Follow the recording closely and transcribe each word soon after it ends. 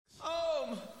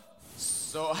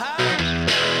So how?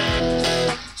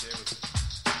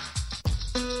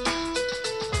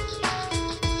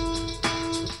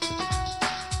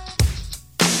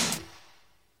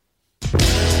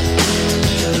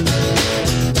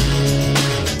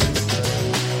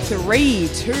 3,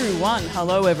 2, 1.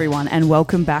 Hello, everyone, and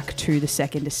welcome back to The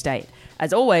Second Estate.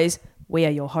 As always, we are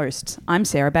your hosts. I'm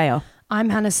Sarah Bayer. I'm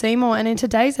Hannah Seymour, and in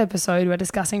today's episode, we're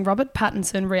discussing Robert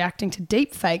Pattinson reacting to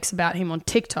deep fakes about him on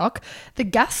TikTok, the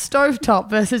gas stovetop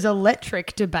versus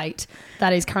electric debate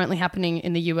that is currently happening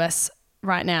in the US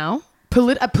right now.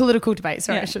 A political debate,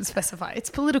 sorry, I should specify. It's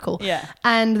political. Yeah.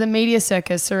 And the media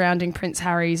circus surrounding Prince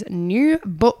Harry's new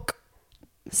book,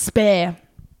 Spare.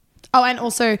 Oh, and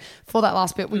also for that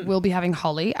last bit, we will be having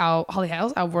Holly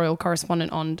Hales, our royal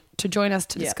correspondent, on to join us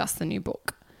to discuss the new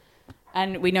book.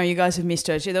 And we know you guys have missed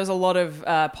her. There was a lot of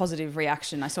positive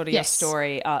reaction. I saw your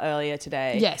story earlier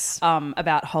today. Yes.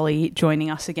 About Holly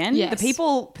joining us again. Yes.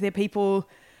 The people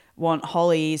want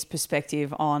Holly's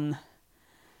perspective on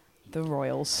the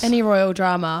royals. Any royal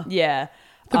drama. Yeah.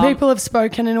 The people have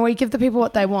spoken, and we give the people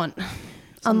what they want,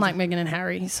 unlike Meghan and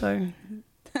Harry. So,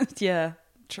 yeah,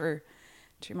 true.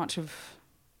 Too much of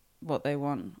what they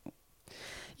want.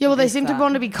 Yeah, well, they seem to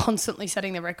want to be constantly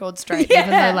setting the record straight,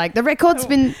 even though, like, the record's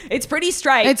been... It's pretty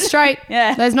straight. It's straight.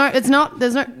 Yeah. There's no... You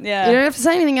don't have to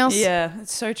say anything else. Yeah,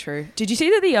 it's so true. Did you see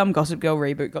that the Gossip Girl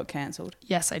reboot got cancelled?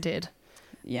 Yes, I did.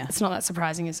 Yeah. It's not that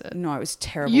surprising, is it? No, it was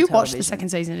terrible. You watched the second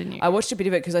season, didn't you? I watched a bit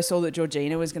of it because I saw that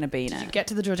Georgina was going to be in it. Did you get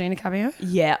to the Georgina cameo?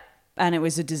 Yeah, and it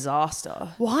was a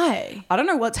disaster. Why? I don't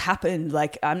know what's happened.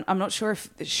 Like, I'm not sure if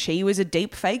she was a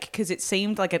deep fake because it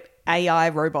seemed like an AI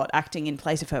robot acting in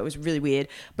place of her. It was really weird.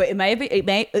 But I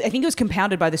think it was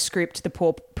compounded by the script, the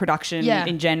poor production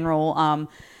in general,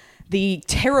 the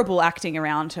terrible acting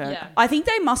around her. Yeah. I think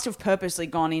they must have purposely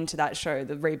gone into that show,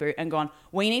 the reboot, and gone,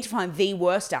 we need to find the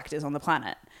worst actors on the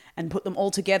planet and put them all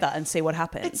together and see what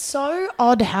happens. It's so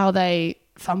odd how they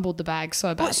fumbled the bag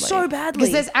so badly. So badly.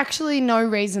 Because there's actually no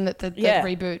reason that the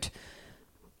reboot,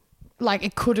 like,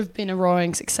 it could have been a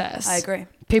roaring success. I agree.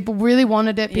 People really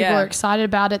wanted it. People were excited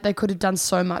about it. They could have done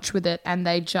so much with it, and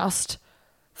they just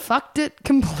fucked it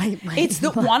completely. It's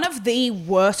one of the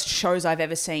worst shows I've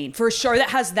ever seen. For a show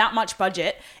that has that much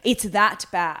budget, it's that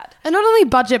bad. And not only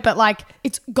budget, but, like,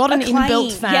 it's got an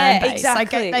inbuilt fan base.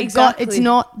 Exactly. Like,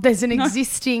 there's an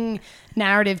existing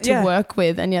narrative to work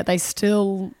with, and yet they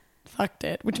still fucked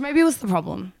it, which maybe was the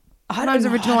problem. Sometimes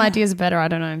original ideas are better. I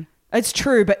don't know. It's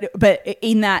true, but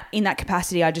in that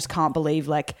capacity, I just can't believe,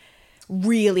 like,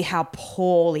 really how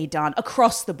poorly done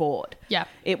across the board. Yeah,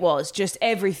 it was just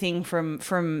everything from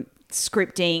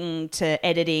scripting to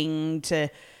editing to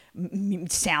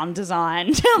sound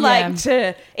design to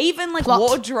to even like plot.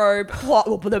 wardrobe plot.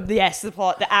 Well, the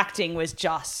plot, the acting was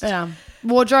just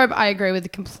wardrobe. I agree with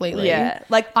it completely. Yeah,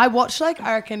 like I watched I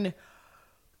reckon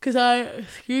because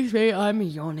I'm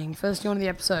yawning. First yawn of the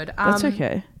episode. That's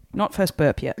okay. Not first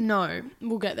burp yet. No,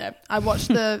 we'll get there. I watched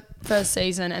the first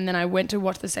season and then I went to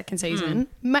watch the second season,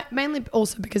 mainly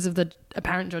also because of the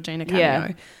apparent Georgina cameo.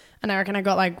 Yeah. And I reckon I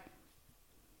got like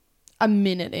a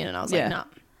minute in and I was like, nah,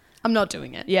 I'm not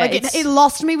doing it. Yeah, like it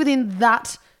lost me within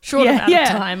that short amount of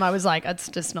time. I was like, it's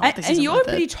just not. And you're a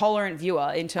pretty tolerant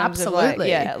viewer in terms of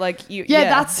like you. Yeah,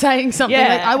 that's saying something. Yeah.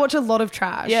 Like, I watch a lot of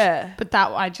trash. Yeah, but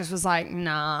that I just was like,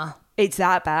 nah, it's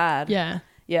that bad. Yeah.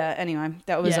 Yeah, anyway,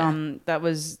 that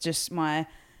was just my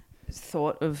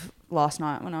thought of last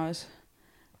night when I was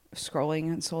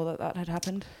scrolling and saw that had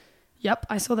happened. Yep,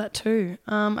 I saw that too.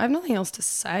 I have nothing else to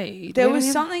say. There was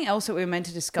something else that we were meant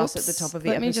to discuss at the top of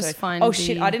the episode. Let me just find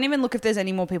shit, I didn't even look if there's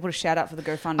any more people to shout out for the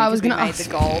GoFundMe. I was going to made the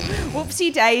goal.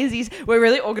 Whoopsie daisies. We're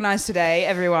really organised today,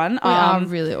 everyone. We are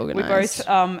really organised. We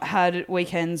both had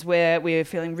weekends where we were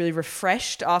feeling really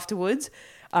refreshed afterwards.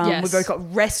 Yes. We both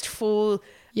got restful...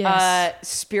 Yes.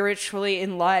 Spiritually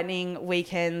enlightening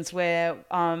weekends where,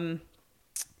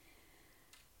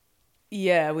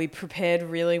 we prepared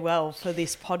really well for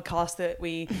this podcast that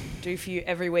we do for you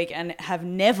every week and have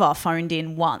never phoned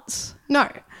in once. No.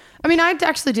 I mean, I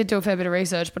actually did do a fair bit of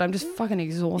research, but I'm just fucking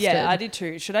exhausted. Yeah, I did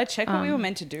too. Should I check what we were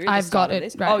meant to do? I've got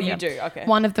it. Right, oh, you do? Okay.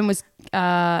 One of them was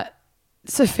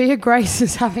Sophia Grace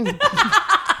is having...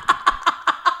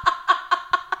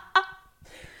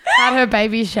 had her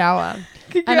baby shower.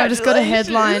 And I just got a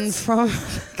headline from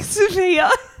Sophia.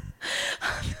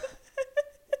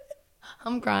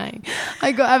 I'm crying.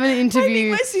 I have an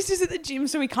interview. I think my sister's at the gym,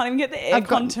 so we can't even get the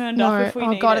aircon turned up if we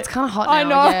need it. Oh God, it's kind of hot now. I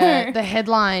know. Yeah. The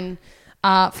headline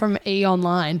from E!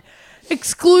 Online.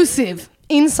 Exclusive.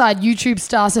 Inside YouTube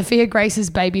star Sophia Grace's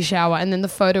baby shower. And then the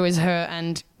photo is her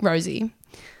and Rosie.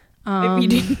 If you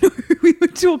didn't know who we were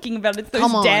talking about. It's those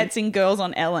Come on. dancing girls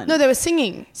on Ellen. No, they were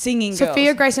singing. Singing Sophia,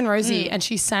 girls. Grace and Rosie. And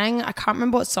she sang, I can't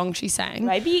remember what song she sang.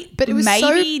 But it was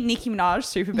so Nicki Minaj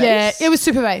Super Bass. Yeah, it was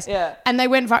super bass. Yeah. And they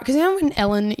went viral because you know when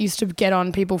Ellen used to get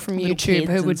on people from Little YouTube kids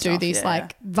who would and do stuff, these yeah.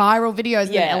 like viral videos and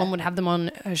then Yeah. Ellen would have them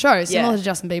on her show, similar Yeah. to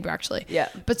Justin Bieber actually. Yeah.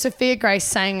 But Sophia Grace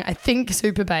sang, I think,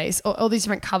 super bass or all these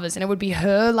different covers and it would be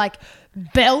her like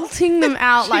belting them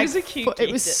out She like was a cute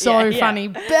it was teacher. so Yeah, yeah. funny.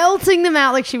 Belting them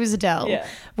out like she was Adele. Yeah.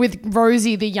 With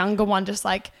Rosie, the younger one, just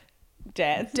like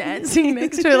dancing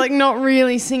next to her, like not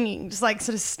really singing, just like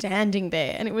sort of standing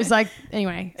there. And it was like,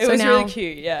 anyway. It so was now, really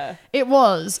cute, yeah. It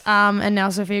was. And now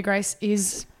Sophia Grace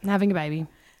is having a baby,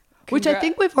 which I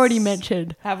think we've already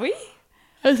mentioned. Have we?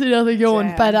 That's another yawn.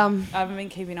 Damn. But I haven't been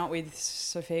keeping up with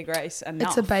Sophia Grace enough.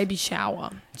 it's a baby shower.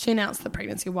 She announced the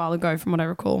pregnancy a while ago, from what I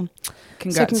recall.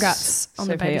 Congrats, So congrats on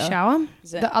the baby Sophia. shower.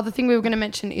 Is it- The other thing we were going to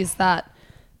mention is that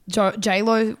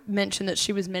J-Lo mentioned that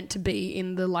she was meant to be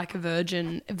in the Like a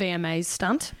Virgin VMAs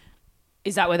stunt.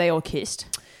 Is that where they all kissed?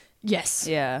 Yes.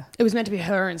 Yeah. It was meant to be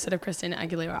her instead of Christina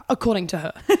Aguilera, according to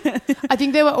her. I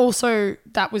think there were also,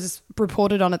 that was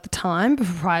reported on at the time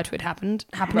prior to it happening,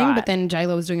 Right. but then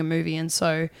J-Lo was doing a movie and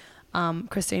so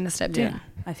Christina stepped in.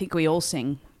 I think we all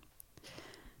sing.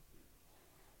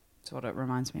 That's what it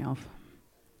reminds me of.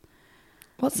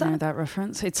 What's You know that? that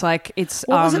reference? It's like, it's...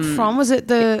 What was it from? Was it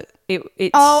the...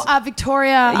 It's...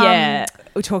 Victoria... yeah,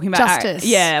 we're talking about Justice.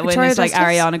 when Victoria it's like Justice?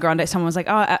 Ariana Grande. Someone was like,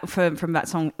 from that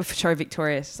song, show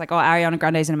Victorious. It's like, Ariana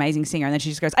Grande is an amazing singer, and then she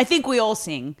just goes, I think we all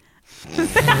sing.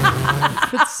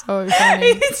 It's so funny.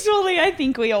 It's totally, I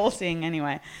think we all sing.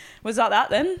 Anyway, was that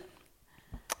then?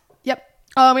 Yep.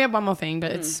 Oh, we have one more thing,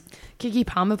 but it's Kiki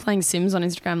Palmer playing Sims on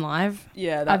Instagram Live.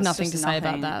 Yeah, that's I have nothing just to say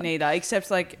about that. Neither,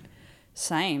 except like,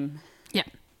 same. Yeah.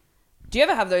 Do you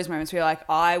ever have those moments where you're like,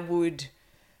 I would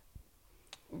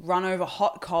run over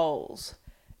hot coals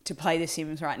to play The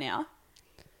Sims right now?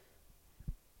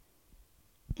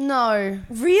 No.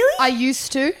 Really? I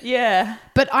used to, Yeah.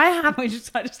 but I I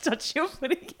just touched your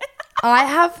foot again.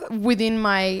 have within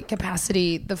my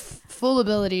capacity the full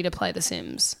ability to play The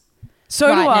Sims. So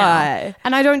right do now. I.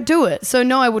 And I don't do it. So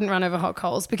no, I wouldn't run over hot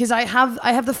coals because I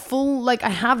have the full, like I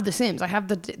have The Sims. I have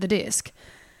the disc.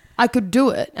 I could do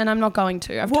it and I'm not going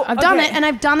to. I've done okay. it and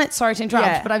I've done it, sorry to interrupt,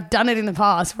 Yeah. but I've done it in the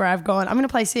past where I've gone, I'm going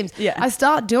to play Sims. Yeah. I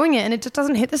start doing it and it just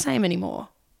doesn't hit the same anymore.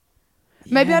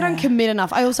 Maybe I don't commit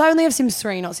enough. I also only have Sims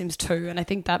 3, not Sims 2, and I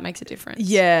think that makes a difference.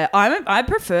 Yeah, I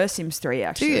prefer Sims 3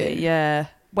 actually. Do you? Yeah.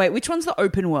 Wait, which one's the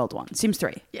open world one? Sims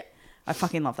 3. Yeah. I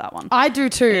fucking love that one. I do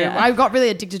too. Yeah. I got really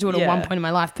addicted to it at Yeah. one point in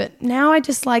my life, but now I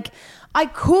just like, I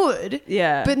could,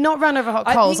 Yeah. but not run over hot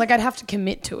I coals. think Like I'd have to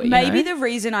commit to it. Maybe you know? the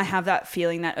reason I have that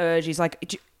feeling, that urge, is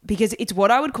like because it's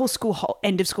what I would call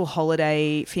end of school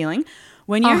holiday feeling.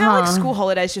 When you know how like school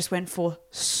holidays just went for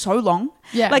so long,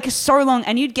 Yeah. like so long,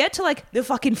 and you'd get to like the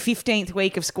fucking 15th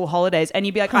week of school holidays, and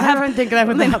you'd be like, I don't think that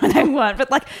would happen. they weren't,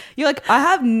 but like you're like, I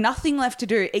have nothing left to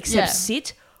do except Yeah.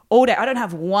 sit all day. I don't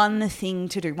have one thing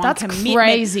to do. One That's commitment,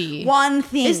 crazy. One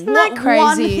thing. Isn't that crazy?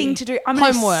 One thing to do. I'm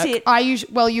gonna homework.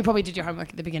 sit. Well, you probably did your homework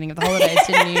at the beginning of the holidays,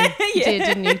 didn't you? You did,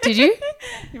 didn't you? Did you?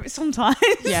 Sometimes,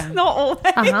 Yeah. not always.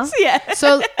 Uh-huh. Yeah.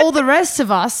 So all the rest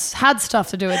of us had stuff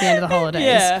to do at the end of the holidays.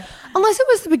 Yeah. Unless it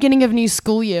was the beginning of new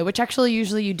school year, which actually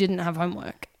usually you didn't have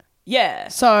homework. Yeah.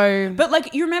 So But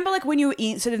like you remember like when you were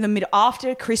in sort of the mid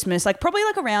after Christmas, like probably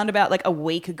like around about like a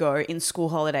week ago in school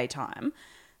holiday time.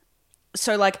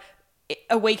 So like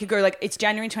a week ago, like it's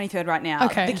January 23rd right now.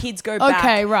 Okay. The kids go back.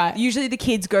 Okay, right. Usually the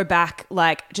kids go back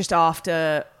like just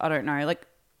after, I don't know, like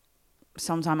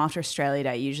sometime after Australia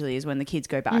Day usually is when the kids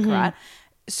go back, right?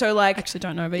 So like actually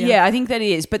don't know, but yeah, I think that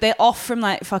is. But they're off from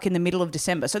like fucking the middle of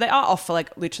December. So they are off for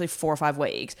like literally 4 or 5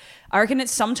 weeks. I reckon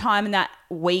it's sometime in that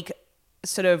week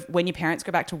sort of when your parents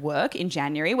go back to work in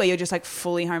January where you're just like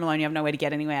fully home alone, you have nowhere to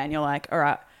get anywhere and you're like, all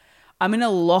right, I'm going to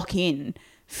lock in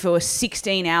for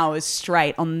 16 hours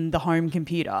straight on the home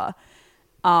computer.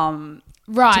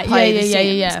 Right. To play The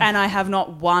Sims, Yeah. And I have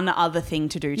not one other thing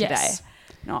to do today. Yes.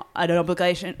 Not an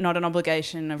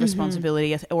obligation, of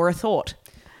responsibility or a thought.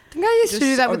 I think I used to Just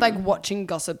do that with so- like watching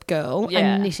Gossip Girl Yeah.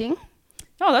 and knitting.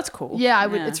 Oh, that's cool. Yeah, I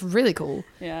would. It's really cool.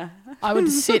 Yeah. I would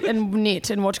sit and knit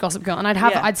and watch Gossip Girl, and I'd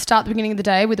Yeah. I'd start at the beginning of the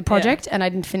day with a project, and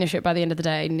I'd finish it by the end of the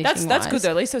day. Knitting That's good though.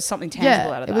 At least there's something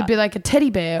tangible Yeah, out of it that. would be like a teddy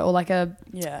bear or like a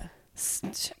Yeah.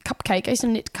 cupcake. I used to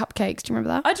knit cupcakes. Do you remember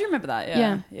that? I do remember that.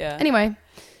 Yeah. Yeah. Anyway,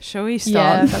 Shall we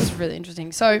yeah, start? that was really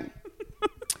interesting. So,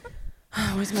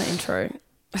 where's my intro?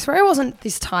 I swear I wasn't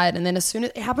this tired, and then as soon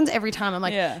as it happens every time, I'm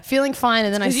like Yeah. feeling fine,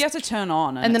 and then Because you have to turn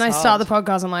on. and then I it's start the hard.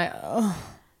 podcast. I'm like, oh,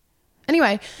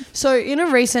 Anyway, so in a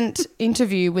recent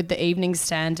interview with the Evening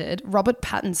Standard, Robert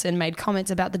Pattinson made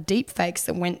comments about the deepfakes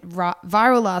that went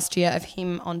viral last year of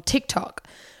him on TikTok,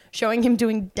 showing him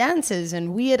doing dances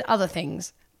and weird other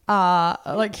things.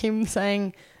 Like him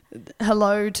saying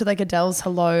hello to like Adele's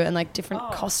hello and like different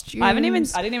costumes. I didn't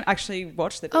even actually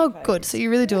watch the Oh, deepfake. good. So you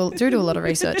really do a lot of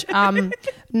research.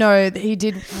 No, he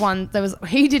did one.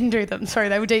 He didn't do them. Sorry,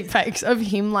 they were deep fakes of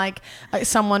him, like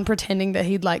someone pretending that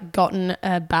he'd like gotten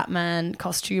a Batman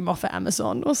costume off of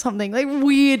Amazon or something, like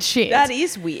weird shit. That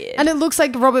is weird. And it looks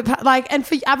like and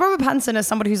for Robert Pattinson as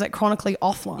somebody who's like chronically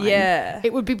offline,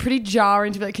 it would be pretty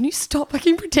jarring to be like, can you stop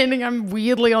fucking pretending I'm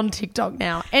weirdly on TikTok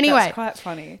now? Anyway, that's quite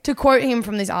funny. To quote him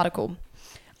from this article,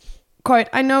 quote,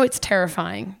 I know it's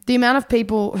terrifying. The amount of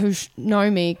people who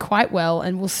know me quite well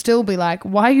and will still be like,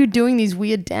 why are you doing these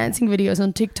weird dancing videos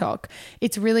on TikTok?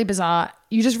 It's really bizarre.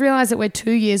 You just realize that we're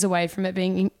 2 years away from it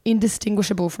being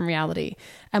indistinguishable from reality.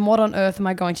 And what on earth am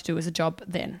I going to do as a job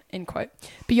then? End quote.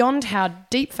 Beyond how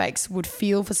deepfakes would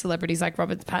feel for celebrities like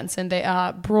Robert Pattinson, there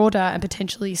are broader and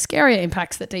potentially scarier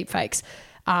impacts that deepfakes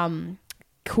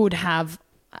could have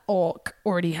or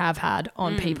already have had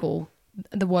on people,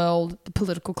 the world, the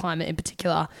political climate in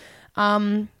particular.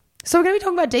 So we're going to be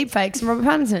talking about deepfakes and Robert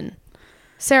Pattinson.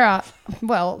 Sarah,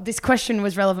 well, this question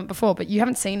was relevant before, but you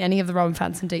haven't seen any of the Robert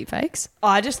Pattinson deepfakes?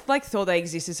 I just like thought they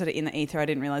existed sort of in the ether. I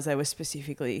didn't realize they were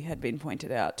specifically had been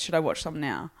pointed out. Should I watch some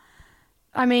now?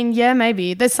 I mean, yeah,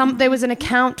 maybe. There was an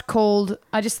account called,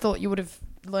 I just thought you would have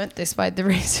learnt this by the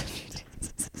research.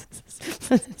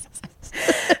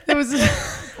 There was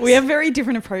we have very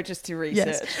different approaches to research.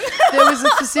 Yes. There was a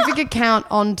specific account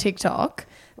on TikTok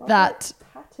that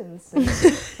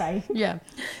yeah,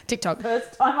 TikTok.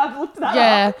 First time I've looked that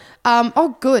Yeah. up.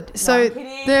 Oh, good. So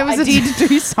there was I did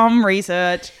do some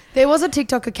research. There was a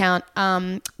TikTok account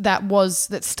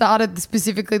that started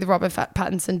specifically the Robert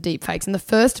Pattinson deepfakes, and the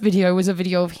first video was a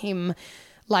video of him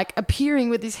like appearing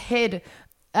with his head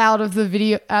out of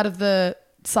the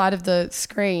side of the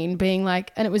screen, being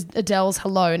like, and it was Adele's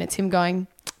hello, and it's him going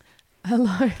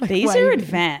hello. Like, these waving. are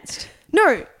advanced.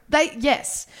 No,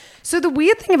 yes. So the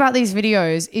weird thing about these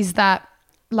videos is that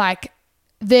like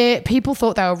people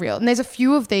thought they were real. And there's a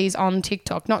few of these on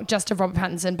TikTok, not just of Robert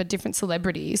Pattinson, but different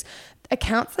celebrities,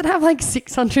 accounts that have like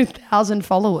 600,000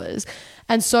 followers.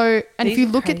 And so, and these if you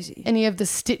are look crazy. at any of the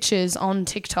stitches on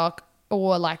TikTok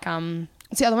or like,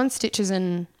 what's the other one? Stitches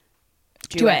and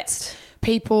duets.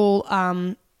 People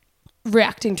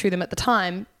reacting to them at the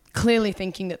time, clearly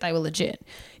thinking that they were legit.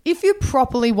 If you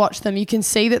properly watch them, you can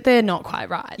see that they're not quite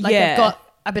right. Like they've got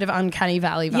a bit of uncanny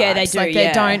valley vibes. Yeah, they do. Like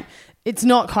they don't. It's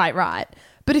not quite right.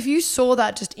 But if you saw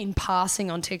that just in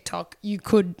passing on TikTok, you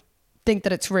could think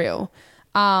that it's real.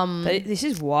 But this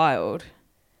is wild.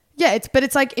 Yeah,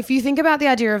 it's like if you think about the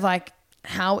idea of like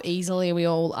how easily we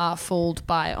all are fooled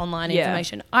by online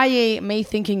information, i.e. me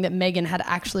thinking that Megan had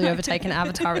actually overtaken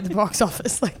Avatar at the box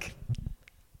office. Like,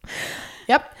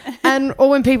 yep. Or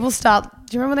when people do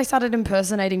you remember when they started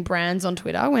impersonating brands on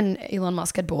Twitter when Elon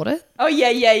Musk had bought it? Oh,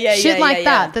 yeah. Shit like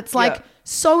that. That's like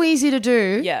so easy to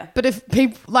do. Yeah. But if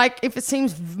people if it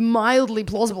seems mildly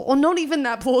plausible or not even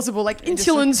that plausible, like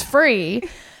insulin's free,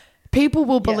 people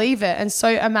will believe it. And so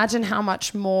imagine how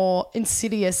much more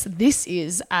insidious this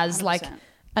is as 100%. like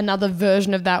another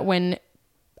version of that and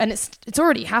it's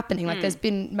already happening. Like there's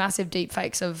been massive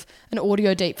deepfakes and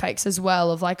audio deepfakes as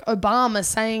well of like Obama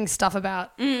saying stuff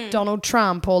about Donald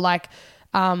Trump or like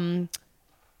Donald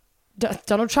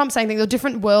Trump saying things or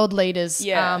different world leaders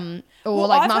or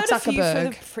like Mark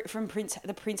Zuckerberg. From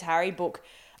the Prince Harry book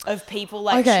of people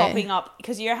like chopping up,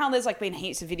 because you know how there's like been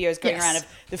heaps of videos going around of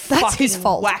the That's his fucking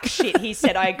fault. whack shit he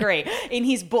said. I agree in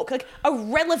his book, like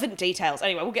irrelevant details.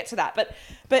 Anyway, we'll get to that.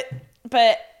 But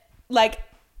like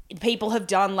people have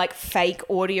done like fake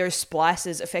audio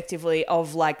splices effectively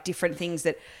of like different things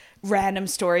that random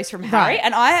stories from Harry,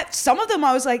 and some of them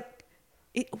I was like,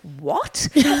 what?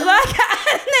 Like,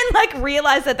 and then like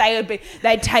realized that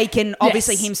they'd taken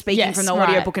obviously him speaking from the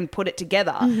audiobook and put it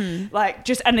together. Like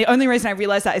and the only reason I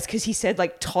realized that is because he said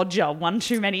like Todger one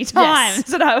too many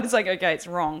times, and I was like, okay, it's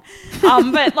wrong.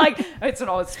 But like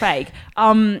it's fake.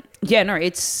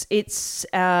 It's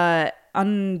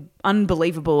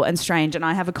unbelievable and strange, and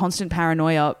I have a constant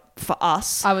paranoia for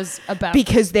us.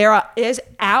 Because there's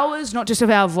hours not just of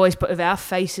our voice but of our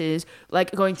faces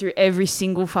like going through every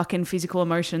single fucking physical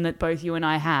emotion that both you and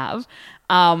I have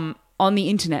on the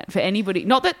internet. For anybody,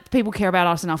 not that people care about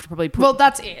us enough to probably put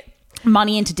that's it,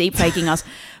 money into deep faking us,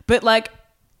 but like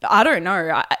I don't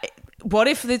know, what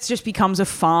if this just becomes a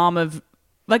farm of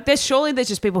like there's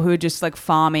just people who are just like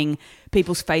farming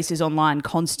people's faces online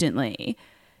constantly.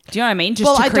 Do you know what I mean? Just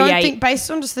Well, to I create. don't think, based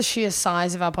on just the sheer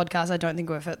size of our podcast, I don't think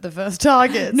we've hit the first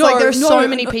target. Like, there are so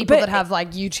many people that have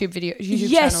like YouTube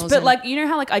yes, channels. but like, you know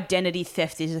how like identity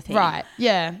theft is a thing, right?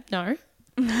 Yeah, no.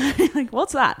 like,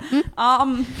 what's that?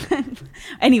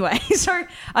 Anyway, so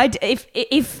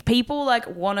if people like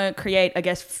want to create, I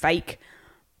guess, fake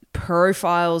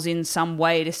profiles in some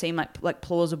way to seem like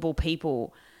plausible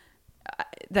people,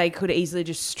 they could easily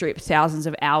just strip thousands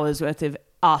of hours worth of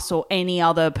us or any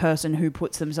other person who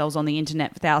puts themselves on the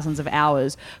internet for thousands of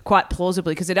hours quite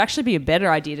plausibly, because it'd actually be a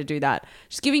better idea to do that.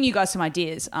 Just giving you guys some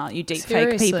ideas, you deep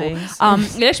fake people.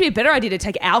 It'd actually be a better idea to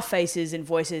take our faces and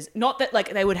voices, not that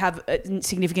like they would have a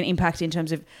significant impact in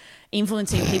terms of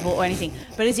influencing people or anything,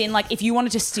 but as in like if you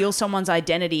wanted to steal someone's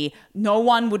identity, no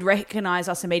one would recognize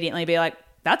us immediately and be like,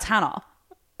 that's Hannah.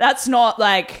 That's not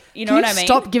like, you know what I mean?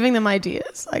 Stop giving them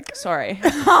ideas. Like, sorry.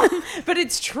 But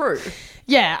it's true.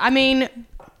 Yeah, I mean,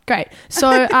 great. So,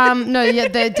 no, yeah,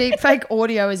 the deepfake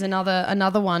audio is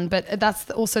another one, but that's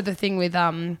also the thing with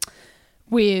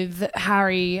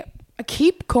Harry. I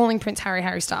keep calling Prince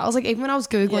Harry Styles. Like, even when I was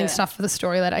Googling stuff for the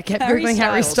story letter, I kept Googling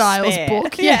Harry Styles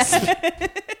book. Yes.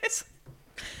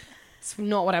 It's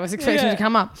not what I was expecting to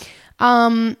come up.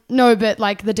 No, but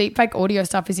like the deepfake audio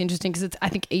stuff is interesting because it's, I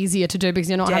think, easier to do because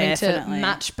you're not having to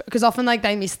match, because often like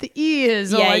they miss the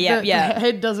ears or the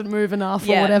head doesn't move enough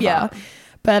or whatever. Yeah.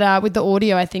 But with the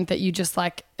audio, I think that you just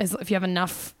like, if you have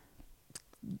enough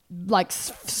like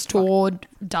stored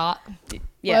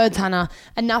words, Hannah,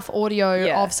 enough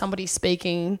audio of somebody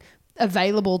speaking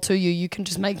available to you, you can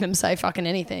just make them say fucking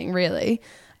anything, really.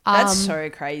 That's so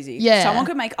crazy. Yeah. Someone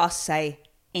could make us say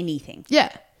anything.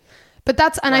 Yeah. But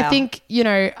that's, and I think,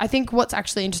 I think what's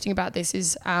actually interesting about this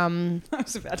is, I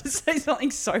was about to say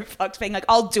something so fucked, being like,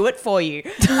 I'll do it for you.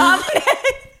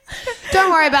 Don't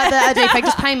worry about the deepfake,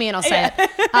 just pay me and I'll say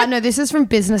it. No, this is from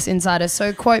Business Insider.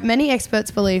 So, quote, many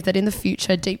experts believe that in the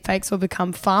future, deepfakes will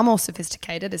become far more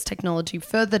sophisticated as technology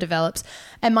further develops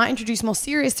and might introduce more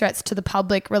serious threats to the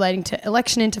public relating to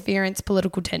election interference,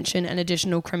 political tension, and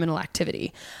additional criminal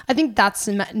activity. I think that's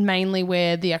mainly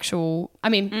where the actual,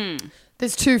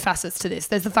 there's two facets to this.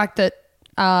 There's the fact that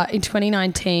in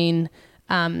 2019,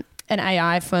 an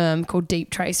AI firm called Deep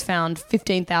Trace found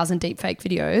 15,000 deepfake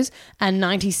videos and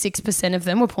 96% of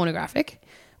them were pornographic,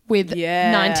 with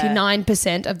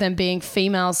 99% of them being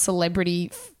female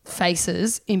celebrity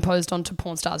faces imposed onto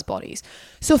porn stars' bodies.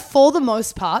 So for the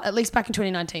most part, at least back in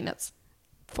 2019, that's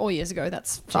 4 years ago,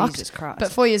 that's fucked. Jesus Christ.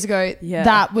 But 4 years ago,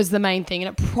 that was the main thing.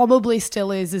 And it probably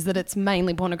still is that it's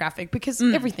mainly pornographic because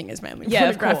everything is mainly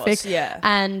pornographic. Of course,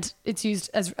 and it's used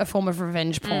as a form of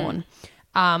revenge porn.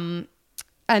 And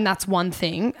that's one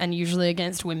thing, and usually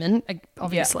against women,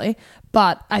 obviously. Yeah.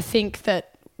 But I think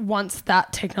that once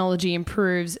that technology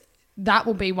improves, that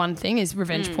will be one thing, is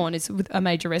revenge porn is a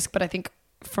major risk. But I think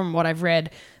from what I've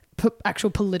read, actual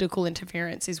political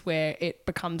interference is where it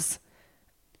becomes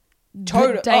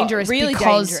dangerous. Really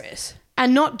dangerous.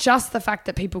 And not just the fact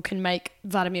that people can make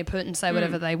Vladimir Putin say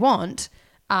whatever they want.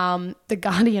 The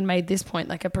Guardian made this point,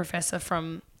 like a professor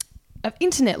of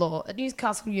internet law at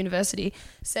Newcastle University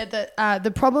said that the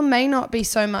problem may not be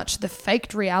so much the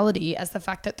faked reality as the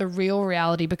fact that the real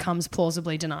reality becomes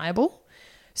plausibly deniable.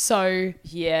 So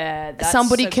that's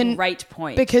somebody a great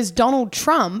point. Because Donald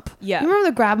Trump, you remember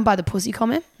the grab him by the pussy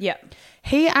comment? Yeah.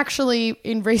 He actually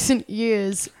in recent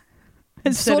years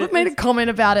has sort of made a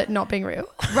comment about it not being real.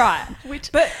 Right.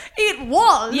 But it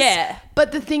was. Yeah.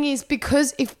 But the thing is,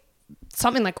 because if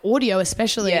something like audio,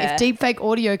 especially if deepfake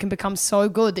audio can become so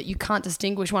good that you can't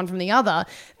distinguish one from the other,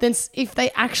 then if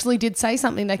they actually did say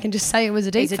something, they can just say it was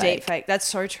a deepfake. It's a deepfake. That's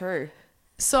so true.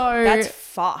 So that's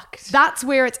fucked. That's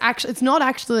where it's not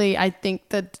actually, I think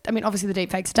that, obviously the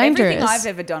deepfake's dangerous. Everything I've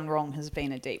ever done wrong has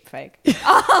been a deepfake.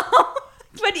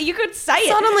 But you could say it.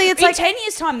 Suddenly it's in like 10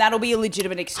 years' time, that'll be a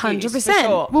legitimate excuse. 100%. For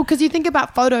sure. Well, because you think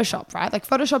about Photoshop, right? Like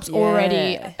Photoshop's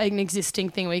already an existing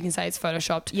thing where you can say it's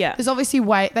Photoshopped. Yeah. There's obviously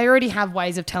they already have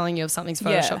ways of telling you if something's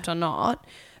Photoshopped or not.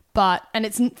 But, and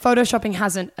Photoshopping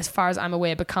hasn't, as far as I'm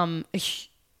aware, become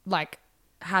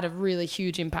had a really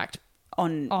huge impact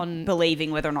on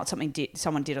believing whether or not someone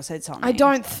did or said something. I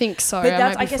don't think so.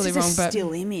 But I guess it's a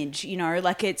still image,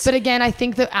 like it's... But again, I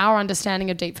think that our understanding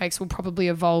of deepfakes will probably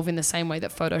evolve in the same way that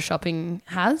Photoshopping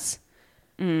has.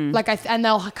 And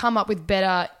they'll come up with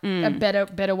a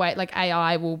better way, like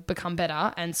AI will become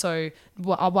better. And so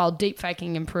while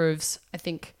deepfaking improves, I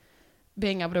think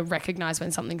being able to recognize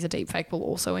when something's a deepfake will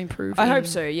also improve. I hope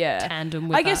so, yeah. Tandem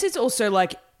with I guess it's also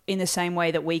like, in the same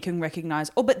way that we can recognize,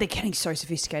 but they're getting so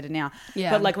sophisticated now. Yeah.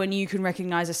 But like when you can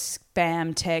recognize a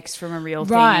spam text from a real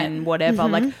thing and whatever,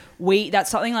 like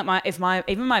that's something like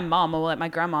even my mum or like my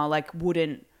grandma like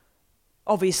wouldn't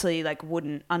obviously like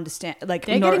wouldn't understand. Like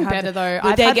They're getting better though.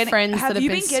 But I've they're had friends that have have you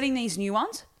been been getting these new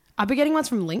ones? I've been getting ones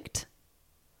from Linked.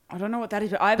 I don't know what that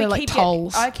is, but I They're like keep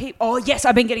tolls. Oh yes,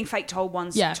 I've been getting fake toll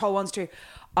ones. Yeah. Toll ones too.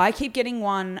 I keep getting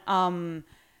one,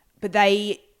 but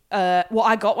they.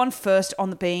 I got one first on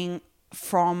the being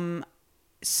from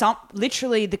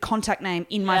literally the contact name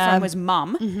in my phone was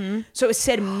mum. Mm-hmm. So it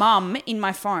said mum in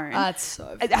my phone. That's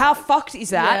so funny. How fucked is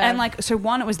that? Yeah. And like, so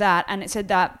one, it was that, and it said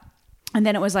that, and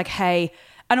then it was like, hey.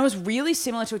 And it was really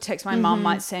similar to a text my mum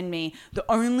might send me. The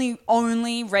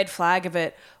only red flag of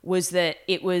it was that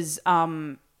it was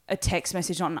a text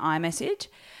message, not an iMessage.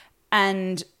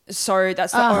 And so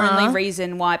that's the only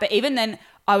reason why. But even then,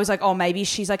 I was like, oh, maybe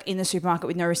she's like in the supermarket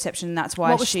with no reception. And that's why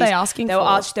What was they asking they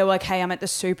for? They were like, hey, I'm at the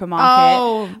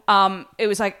supermarket. Oh. It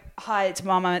was like, hi, it's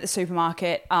mum. I'm at the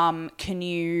supermarket. Can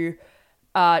you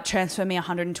transfer me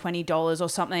 $120 or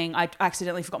something? I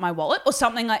accidentally forgot my wallet or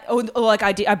something like, or like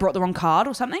I brought the wrong card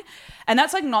or something. And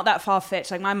that's like not that far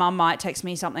fetched. Like my mum might text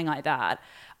me something like that.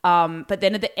 But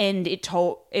then at the end,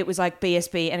 it was like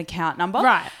BSB and account number.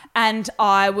 Right. And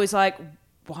I was like,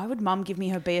 why would mum give me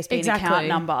her BSB and account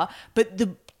number? But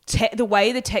the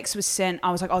way the text was sent,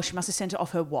 I was like, oh, she must have sent it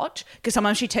off her watch, because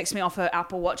sometimes she texts me off her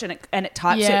Apple Watch and it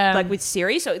types it like with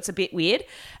Siri, so it's a bit weird.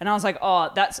 And I was like,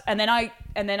 oh, that's, and then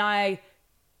I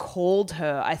called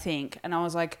her, I think, and I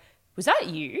was like, was that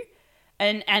you?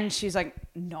 And she's like,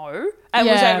 no. And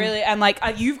was that really? And like,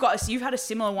 you've had a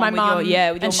similar one with mum, with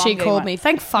your mum. and she called me.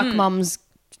 Thank fuck, mums.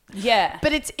 Yeah,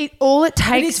 But all it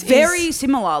takes. it's very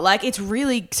similar. Like, it's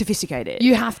really sophisticated.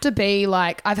 You have to be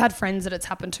like, I've had friends that it's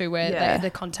happened to where Yeah. the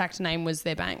contact name was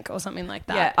their bank or something like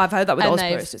that. Yeah, I've heard that with And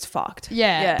Ozpost. It's fucked.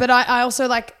 Yeah. But I also,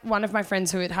 like, one of my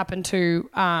friends who it happened to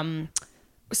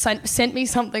sent me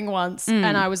something once,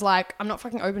 and I was like, I'm not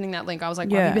fucking opening that link. I was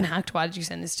like, have you been hacked? Why did you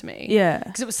send this to me? Yeah.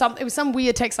 Because it was some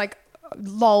weird text like,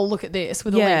 lol, look at this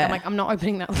with a link. I'm like, I'm not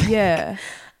opening that link. Yeah.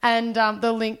 And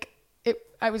the link,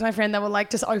 it was my friend that were like,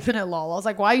 just open it, lol. I was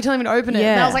like, why are you telling me to open it?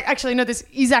 Yeah. And I was like, actually, no, this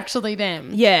is actually them.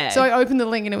 Yeah. So I opened the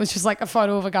link and it was just like a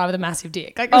photo of a guy with a massive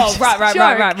dick. Like, it Oh, was just right. a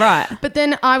joke. Right. But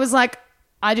then I was like,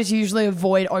 I just usually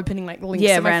avoid opening like links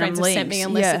that my random friends have sent me links.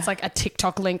 unless Yeah. it's like a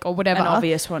TikTok link or whatever. An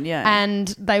obvious one, yeah. And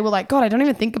they were like, God, I don't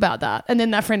even think about that. And then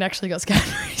that friend actually got scammed.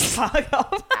 Fuck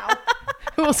off.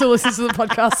 Who also listens to the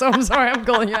podcast, so I'm sorry I'm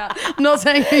calling you out. I'm not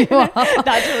saying who you are.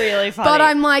 That's really funny. But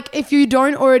I'm like, if you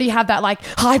don't already have that like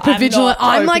hyper vigilant,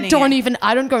 I'm like,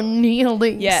 I don't go near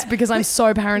links because I'm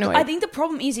so paranoid. I think the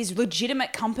problem is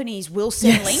legitimate companies will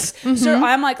send links. Mm-hmm. So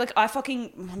I'm like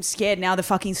I'm scared now the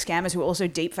fucking scammers who are also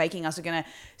deep faking us are going to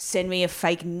send me a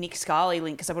fake Nick Scarley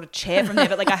link because I bought a chair from there.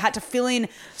 But like I had to fill in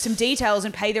some details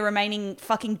and pay the remaining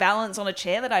fucking balance on a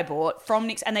chair that I bought from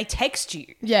Nick's, and they text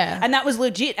you. Yeah. And that was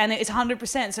legit, and it's 100%.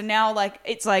 So now like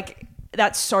it's like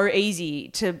that's so easy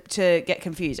to get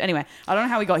confused. Anyway, I don't know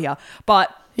how we got here,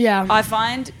 but yeah, I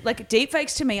find like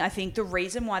deepfakes to me, I think the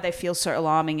reason why they feel so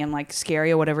alarming and like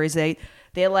scary or whatever is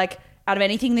they're like, out of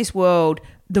anything in this world,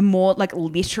 the more like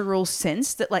literal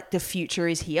sense that like the future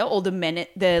is here, or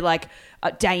the like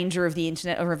danger of the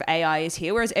internet or of AI is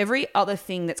here. Whereas every other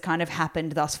thing that's kind of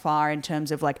happened thus far in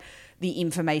terms of like the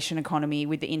information economy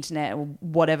with the internet or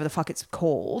whatever the fuck it's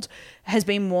called has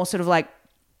been more sort of like,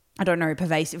 I don't know,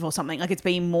 pervasive or something. Like it's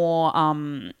been more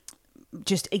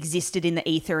just existed in the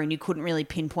ether, and you couldn't really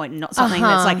pinpoint, not something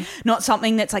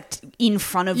that's like in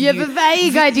front of you. You have a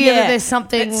vague idea that there's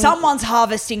something, that someone's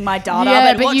harvesting my data.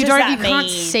 Yeah, but what you does don't. that You can't mean?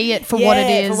 see it for what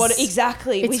it is.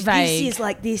 Exactly. It's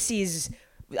vague. This is.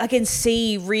 I can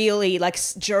see really like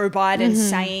Joe Biden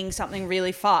saying something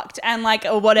really fucked and like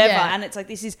or whatever, and it's like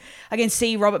I can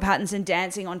see Robert Pattinson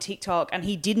dancing on TikTok and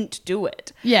he didn't do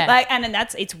it. Yeah, like and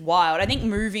it's wild. I think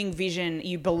moving vision,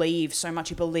 you believe so much.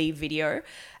 You believe video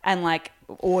and like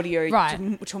audio, right,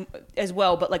 as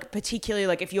well. But like particularly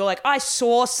like if you're like I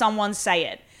saw someone say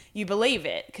it, you believe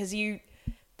it because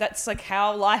that's like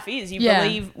how life is. You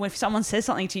believe when someone says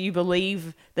something to you, you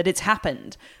believe that it's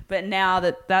happened. But now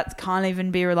that can't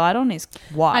even be relied on is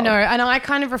wild. I know. And I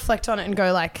kind of reflect on it and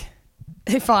go like,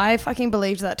 if I fucking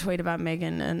believed that tweet about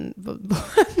Megan and...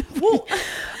 Well,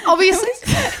 obviously...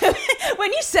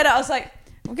 when you said it, I was like,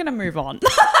 we're going to move on.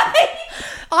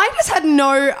 I just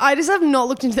have not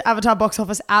looked into the Avatar box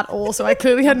office at all, so I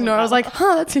clearly had I was like,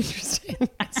 that's interesting.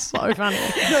 That's so funny.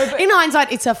 In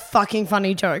hindsight, it's a fucking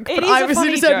funny joke. But I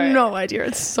obviously just had no idea.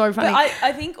 It's so funny. But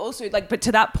I think also, like, but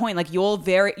to that point, like, you're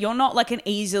not like an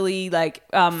easily, like,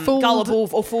 gullible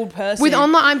or fooled person. With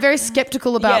online, I'm very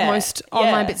skeptical about most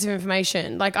online bits of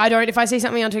information. Like, if I see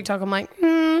something on TikTok, I'm like,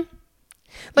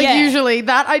 Like Yeah. usually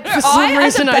that for some I,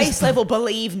 as a reason, base level,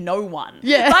 believe no one.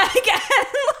 Yeah.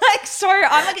 Like so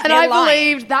I'm like, and they're I lying.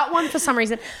 believed that one for some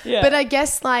reason. Yeah. But I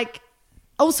guess like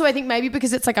also I think maybe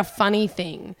because it's like a funny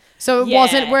thing, so it Yeah.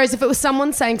 wasn't. Whereas if it was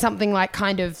someone saying something like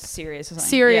kind of serious or something.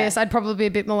 serious, Yeah. I'd probably be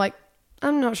a bit more like,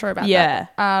 I'm not sure about Yeah.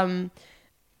 that.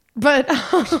 But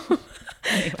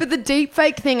but the deep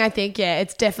fake thing, I think, yeah,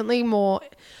 it's definitely more.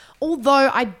 Although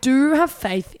I do have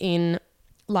faith in,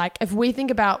 like, if we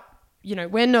think about, you know,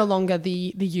 we're no longer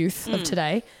the youth of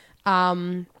today.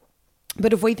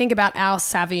 But if we think about our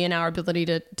savvy and our ability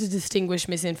to distinguish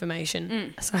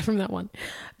misinformation, aside from that one,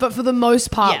 but for the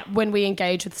most part, Yeah. when we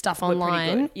engage with stuff pretty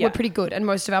online, good, yeah. we're pretty good, and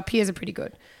most of our peers are pretty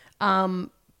good.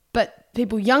 But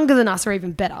people younger than us are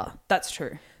even better. That's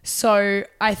true. So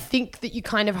I think that you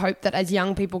kind of hope that as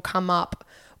young people come up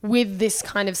with this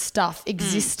kind of stuff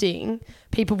existing,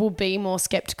 people will be more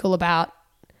skeptical about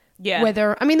Yeah.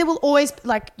 whether, I mean, there will always,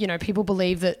 like, you know, people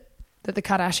believe that the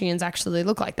Kardashians actually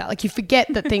look like that. Like, you forget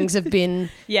that things have been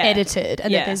Yeah. edited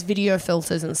and Yeah. that there's video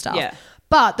filters and stuff. Yeah.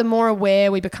 But the more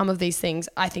aware we become of these things,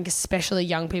 I think especially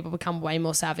young people become way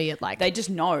more savvy at, like, They just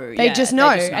know. they Yeah, just know,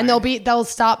 and they'll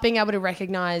start being able to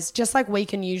recognize, just like we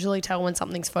can usually tell when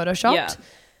something's photoshopped.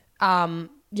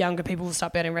 Younger people will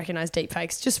start being able to recognize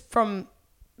deepfakes just from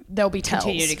there'll be tells.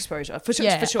 continued exposure for sure.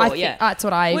 Yeah, for sure. I think Yeah, that's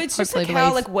what I Well, it's just hopefully like how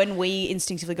believe. like when we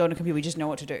instinctively go on a computer, we just know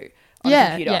what to do on Yeah, a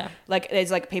computer. yeah. Like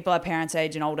there's like people our parents'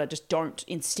 age and older just don't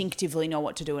instinctively know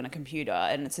what to do on a computer,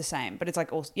 and it's the same. But it's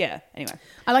like also Anyway,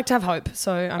 I like to have hope,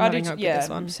 so I'm having hope with this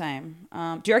one. Same.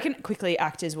 Do you reckon quickly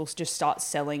actors will just start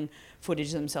selling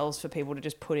footage themselves for people to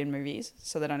just put in movies,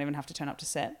 so they don't even have to turn up to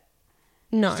set?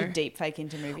 No. Just a deep fake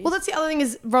into movies. Well, that's the other thing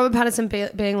is Robert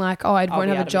Pattinson being like, oh, I won't be have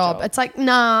out a of a job. job. It's like,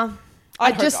 nah.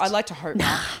 I'd like to hope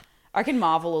not. I reckon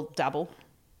Marvel will dabble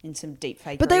in some deep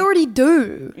fake. But they already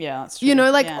do. Yeah, that's true. You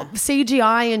know, like Yeah.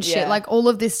 CGI and shit. Yeah. Like all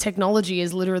of this technology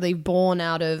is literally born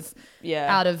out of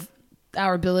Yeah.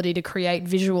 our ability to create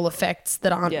visual effects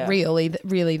that aren't Yeah.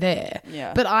 really there.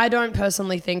 Yeah. But I don't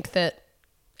personally think that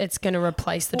it's going to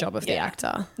replace the job of the yeah.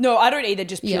 actor. No, I don't either.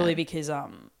 Just Yeah. purely because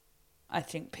I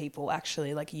think people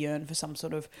actually like yearn for some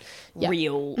sort of Yeah.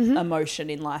 real emotion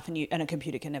in life, and a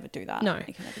computer can never do that. No,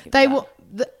 It can never give they you that.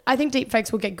 will. I think deepfakes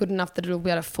will get good enough that it'll be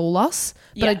able to fool us,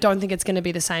 but Yeah. I don't think it's going to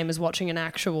be the same as watching an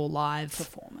actual live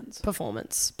performance.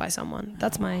 performance by someone.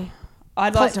 That's my.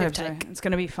 I'd like to positive hope so. take. It's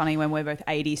going to be funny when we're both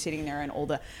 80 sitting there and all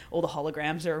the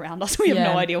holograms are around us. We have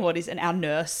Yeah. no idea what is, and our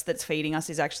nurse that's feeding us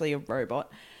is actually a robot.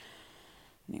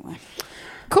 Anyway,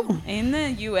 Cool. in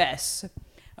the US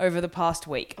over the past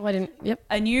week, Oh, I didn't. Yep.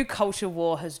 a new culture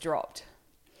war has dropped.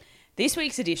 This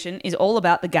week's edition is all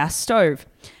about the gas stove.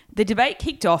 The debate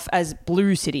kicked off as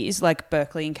blue cities like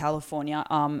Berkeley in California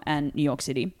and New York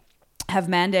City have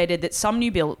mandated that some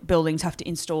new buildings have to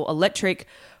install electric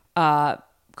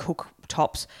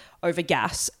cooktops over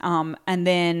gas. And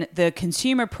then the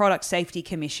Consumer Product Safety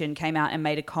Commission came out and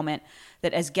made a comment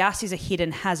that as gas is a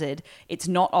hidden hazard, it's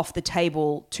not off the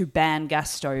table to ban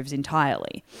gas stoves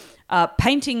entirely.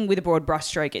 Painting with a broad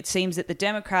brushstroke, it seems that the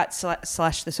Democrats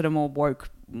slash the sort of more woke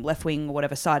left wing or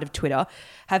whatever side of Twitter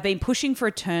have been pushing for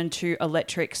a turn to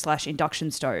electric slash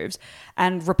induction stoves,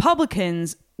 and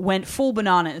Republicans went full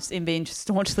bananas in being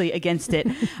staunchly against it,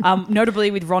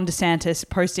 notably with Ron DeSantis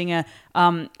posting a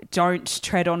 "Don't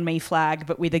tread on me" flag,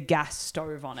 but with a gas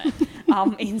stove on it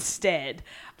instead.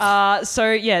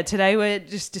 So today we're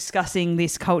just discussing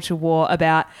this culture war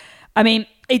about,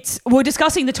 we're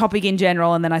discussing the topic in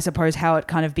general, and then I suppose how it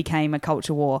kind of became a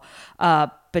culture war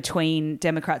between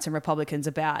Democrats and Republicans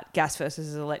about gas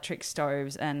versus electric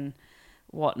stoves and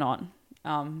whatnot.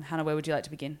 Hannah, where would you like to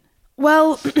begin?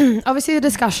 Well, obviously the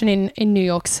discussion in New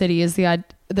York City is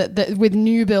that with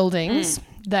new buildings,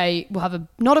 they will have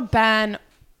not a ban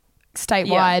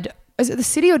statewide. Yeah. Is it the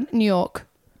city or New York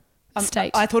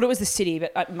state? I thought it was the city,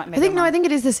 but I think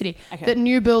it is the city. Okay. That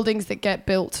new buildings that get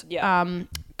built Yeah.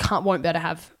 won't be able to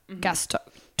have gas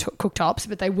cooktops,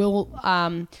 but they will.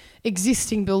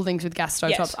 Existing buildings with gas stovetops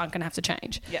Yes. aren't going to have to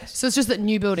change. Yes. So it's just that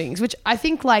new buildings, which I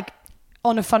think like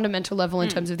on a fundamental level in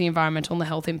terms of the environmental and the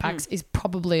health impacts is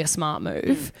probably a smart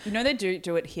move. You know they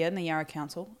do it here in the Yarra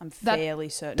Council. I'm That fairly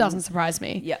certain. Doesn't surprise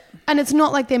me. Yeah. And it's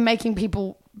not like they're making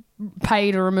people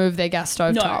pay to remove their gas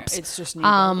No, stovetops. it's just new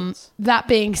buildings. That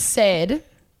being said,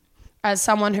 as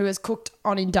someone who has cooked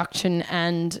on induction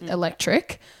and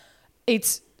electric,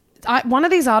 it's one of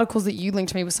these articles that you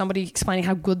linked to me was somebody explaining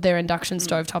how good their induction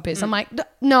stovetop is. I'm like,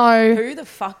 no. Who the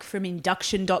fuck from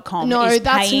induction.com No, is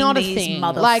that's paying not a these thing.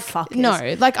 motherfuckers? Like,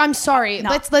 no, like I'm sorry.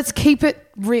 No. Let's keep it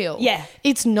real. Yeah.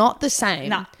 It's not the same.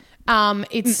 No.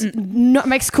 It's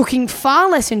makes cooking far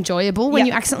less enjoyable when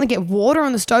Yeah. you accidentally get water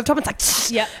on the stovetop. It's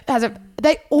like Yeah. it has a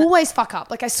They always fuck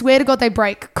up. Like, I swear to God, they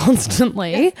break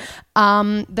constantly.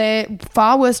 They're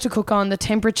far worse to cook on. The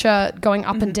temperature going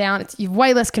up and down. You've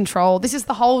way less control. This is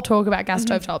the whole talk about gas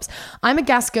stove tops. I'm a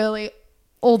gas girly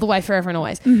all the way, forever and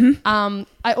always.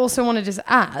 I also want to just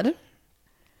add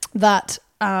that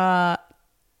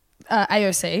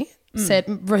AOC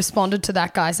responded to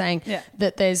that guy saying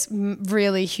that there's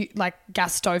really like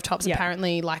gas stovetops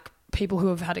apparently, like people who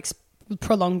have had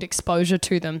prolonged exposure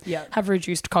to them have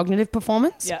reduced cognitive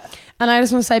performance. And I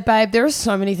just want to say, babe, there are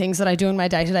so many things that I do in my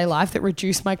day-to-day life that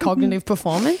reduce my cognitive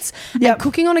performance. And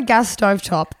cooking on a gas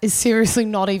stovetop is seriously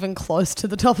not even close to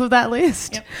the top of that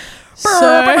list.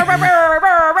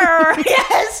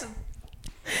 Yes.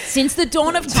 Since the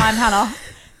dawn of time, Hannah,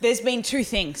 there's been two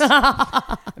things.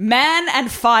 Man and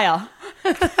fire.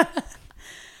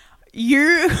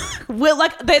 You will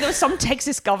like there was some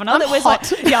Texas governor that was hot.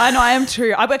 like, I know, I am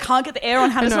too. I can't get the air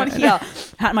on. Hannah's not here.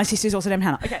 My sister's also named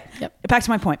Hannah. Okay, back to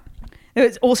my point. There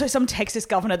was also some Texas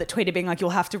governor that tweeted being like,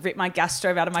 "You'll have to rip my gas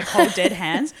stove out of my cold dead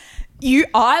hands."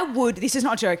 This is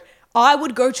not a joke. I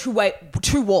would go to war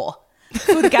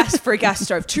for a gas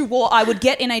stove. To war, I would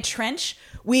get in a trench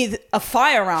with a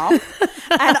firearm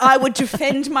and I would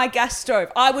defend my gas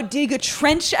stove. I would dig a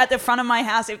trench at the front of my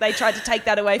house if they tried to take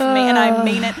that away from me, and I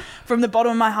mean it from the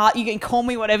bottom of my heart. You can call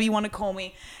me whatever you want to call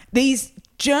me. These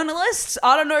journalists,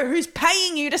 I don't know who's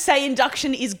paying you to say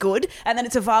induction is good and that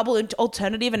it's a viable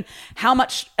alternative, and how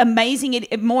much more amazing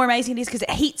it is because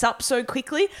it heats up so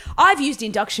quickly. I've used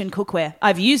induction cookware.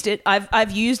 I've used it.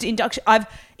 I've used induction.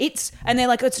 And they're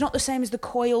like, it's not the same as the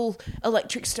coil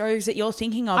electric stoves that you're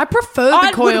thinking of. I prefer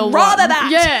the coil. I would rather that.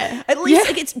 Yeah. At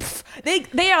least like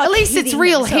they are. At least it's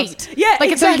real heat. Yeah,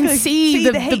 like exactly. so you can see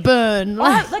the burn.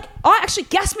 I actually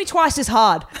gas me twice as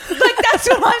hard. Like that's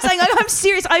what I'm saying. Like I'm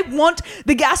serious. I want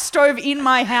the gas stove in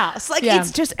my house. Like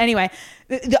it's just anyway.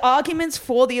 The arguments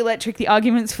for the electric, the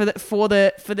arguments for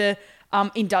the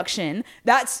induction,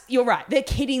 you're right. They're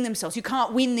kidding themselves. You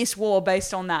can't win this war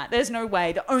based on that. There's no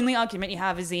way. The only argument you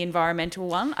have is the environmental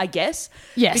one, I guess.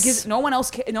 Yes. Because no one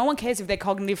cares if their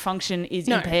cognitive function is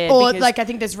impaired. Or like I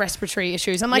think there's respiratory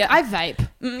issues. I'm like, I vape.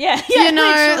 Yeah. You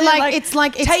know, like it's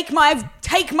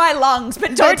take my lungs,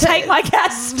 but don't take my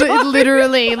gas stove.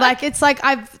 Literally, like it's like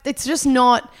it's just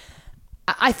not.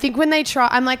 I think when they try,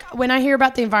 I'm like, when I hear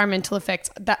about the environmental effects,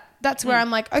 that's where I'm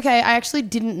like, okay, I actually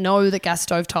didn't know that gas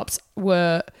stovetops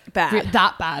were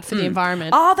that bad for the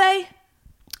environment. Are they?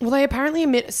 Well, they apparently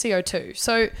emit CO2.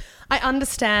 So I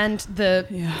understand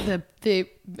the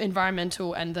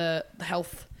environmental and the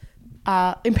health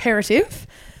imperative.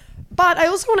 But I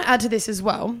also want to add to this as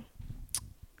well.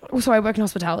 Also, I work in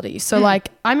hospitality. So like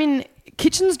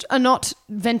kitchens are not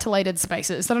ventilated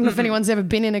spaces. I don't know if anyone's ever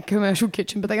been in a commercial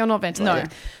kitchen, but they are not ventilated.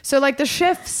 No. So like the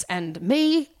chefs and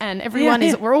me and everyone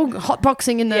we're all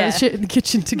hotboxing in the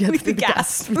kitchen together with the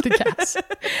gas. With the gas.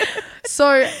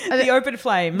 So the open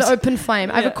flame. The open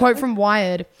flame. I have a quote from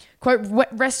Wired. Quote,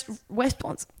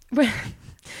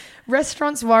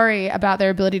 restaurants worry about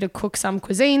their ability to cook some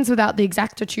cuisines without the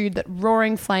exactitude that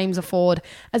roaring flames afford,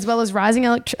 as well as rising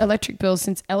electric bills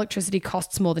since electricity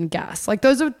costs more than gas. Like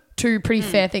those are two pretty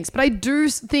fair things. But I do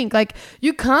think like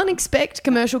you can't expect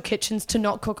commercial kitchens to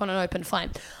not cook on an open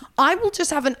flame.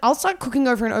 I'll start cooking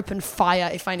over an open fire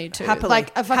if I need to. Happily.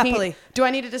 Happily. Do I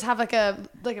need to just have like a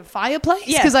fireplace?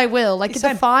 Yeah. Because I will. Like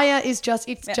the fire is just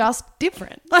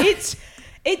different.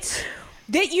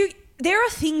 There are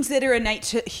things that are innate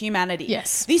to humanity.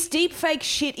 Yes. This deep fake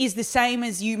shit is the same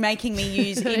as you making me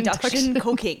use induction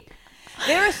cooking.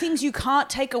 There are things you can't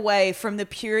take away from the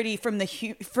purity, from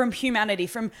humanity,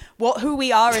 from who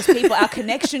we are as people, our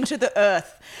connection to the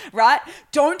earth, right?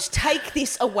 Don't take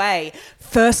this away.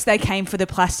 First they came for the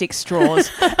plastic straws.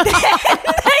 then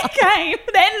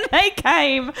they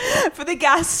came for the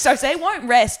gas stoves. They won't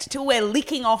rest till we're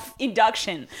licking off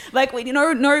induction. Like you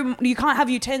can't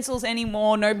have utensils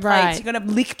anymore, no plates. Right. You're going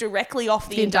to lick directly off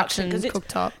the induction because it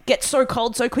cooktop gets so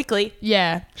cold so quickly.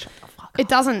 Yeah. It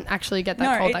doesn't actually get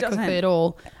that cold that quickly at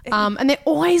all. And they're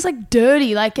always like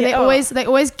dirty. Like they always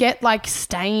get like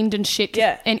stained and shit.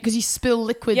 Yeah. And because you spill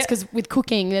liquids because with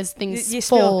cooking there's things you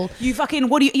fall. Spill. You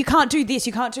fucking you can't do this.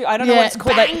 You can't do. I don't know what it's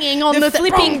called. Banging on the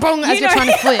flipping bong as you're trying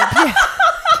to flip. Yeah.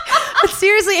 But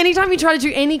seriously, anytime you try to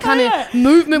do any kind of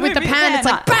movement with the pan, it's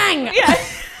like bang. Yeah.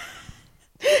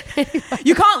 Anyway.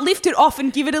 You can't lift it off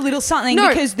and give it a little something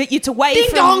because it's away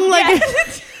Ding from. Dong, like.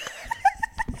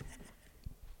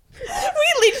 We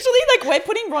literally, we're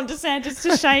putting Ron DeSantis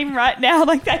to shame right now.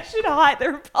 Like, they should hire,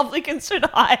 the Republicans should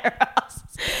hire us.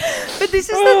 But this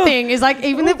is the thing, is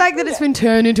even the fact that it's been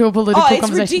turned into a political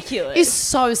conversation ridiculous. Is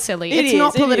so silly. It's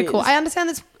not political. I understand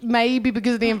that's maybe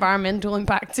because of the environmental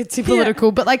impacts, it's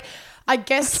political, but I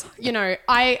guess,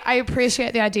 I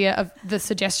appreciate the idea of the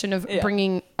suggestion of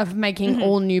making Mm-hmm.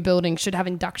 all new buildings should have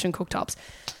induction cooktops.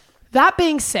 That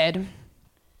being said,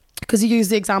 because you use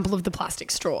the example of the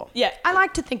plastic straw. Yeah. I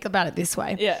like to think about it this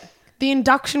way. Yeah. The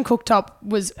induction cooktop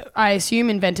was, I assume,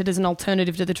 invented as an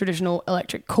alternative to the traditional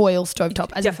electric coil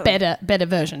stovetop as Definitely. a better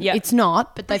version. Yeah. It's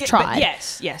not, but they've tried.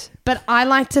 But yes. But I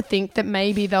like to think that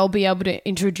maybe they'll be able to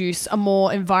introduce a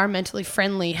more environmentally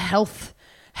friendly, health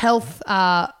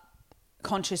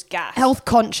Conscious gas.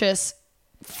 conscious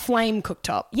flame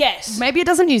cooktop. Yes. Maybe it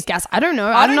doesn't use gas. I don't know.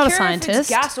 I I'm don't not a care scientist. if it's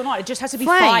gas or not. It just has to be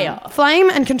Flame. fire. Flame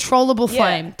and controllable Yeah.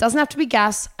 flame. Doesn't have to be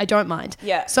gas. I don't mind.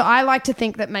 Yeah. So I like to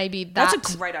think that maybe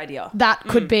That's a great idea. that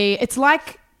could be, it's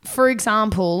like, for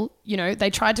example, they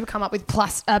tried to come up with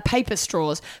paper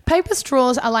straws. Paper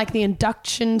straws are like the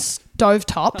induction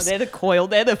stovetops. Oh, they're the coil.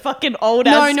 They're the fucking old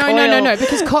No, ass coil. no.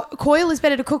 Because coil is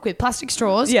better to cook with. Plastic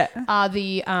straws are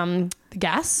the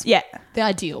gas. Yeah. The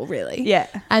ideal, really. Yeah.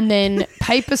 And then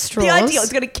paper straws. The ideal.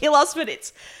 It's going to kill us, but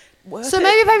it's worth So it.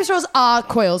 maybe paper straws are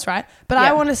coils, right? But I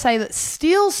Yeah. want to say that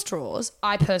steel straws,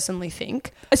 I personally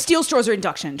think, Steel straws are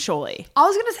induction, surely. I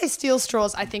was going to say steel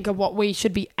straws, I think, are what we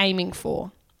should be aiming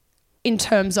for in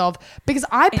terms of, because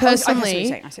I I see what you're personally saying, I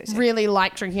see what you're saying. really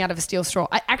like drinking out of a steel straw.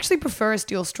 I actually prefer a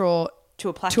steel straw To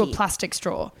a plastic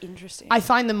straw. Interesting. I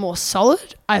find them more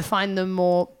solid. I find them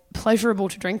more pleasurable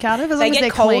to drink out of as They long as get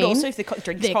they're cold clean. also if the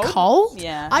drink's they're cold? cold.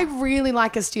 Yeah. I really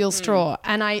like a steel straw,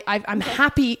 and I'm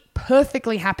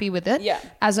perfectly happy with it Yeah.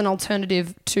 as an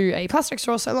alternative to a plastic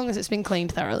straw, so long as it's been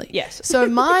cleaned thoroughly. Yes. So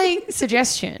my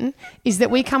suggestion is that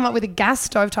we come up with a gas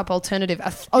stovetop alternative,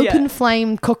 open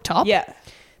flame cooktop Yeah.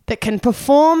 that can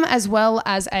perform as well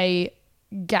as a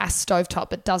gas stovetop,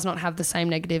 but does not have the same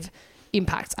negative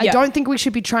impacts. I Yeah. don't think we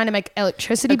should be trying to make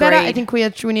electricity better. I Agreed. think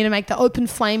we need to make the open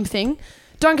flame thing.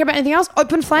 Don't care about anything else.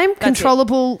 Open flame,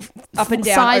 controllable Up and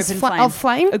down size open flame. of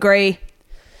flame. Agree.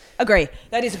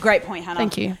 That is a great point, Hannah.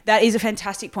 Thank you. That is a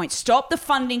fantastic point. Stop the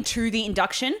funding to the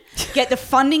induction. Get the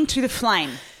funding to the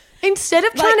flame. Instead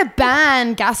of trying to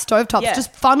ban gas stovetops, Yeah.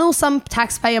 just funnel some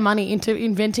taxpayer money into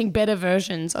inventing better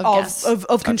versions of gas.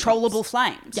 Of controllable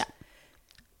flames. Yeah.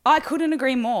 I couldn't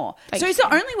agree more. Thank so it's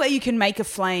the only way you can make a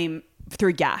flame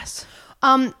through gas.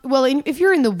 Well, if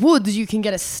you're in the woods, you can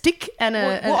get a stick and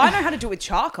a. Well, I know how to do it with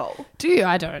charcoal. Do you?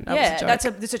 I don't. That was a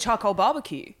joke. That's a charcoal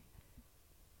barbecue.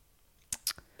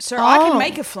 So I Oh. can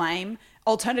make a flame.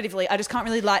 Alternatively, I just can't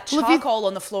really light Well, if you- charcoal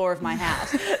on the floor of my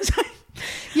house. So-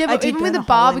 Yeah, I but did even with burn a a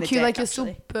hole in the barbecue, deck, like you're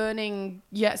actually. still burning.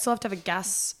 Yeah, still have to have a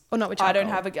gas or not with I charcoal.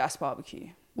 don't have a gas barbecue.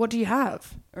 What do you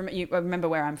have? You remember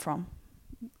where I'm from?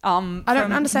 I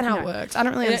don't understand how it works. I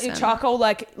don't really understand. Charcoal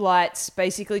lights.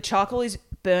 Basically, charcoal is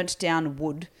burnt down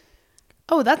wood.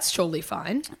 Oh, that's surely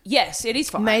fine. Yes, it is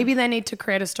fine. Maybe they need to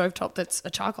create a stovetop that's a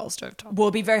charcoal stovetop. Well,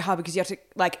 it'd be very hard because you have to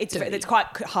it's quite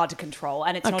hard to control,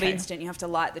 and it's not Okay. instant. You have to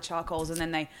light the charcoals, and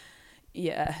then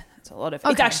it's a lot of. It's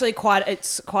Okay. actually quite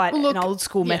Look, an old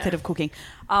school yeah. method of cooking.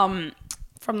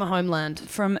 From the homeland.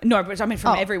 From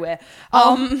Oh. everywhere.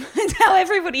 Oh. It's how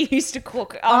everybody used to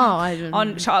cook. I didn't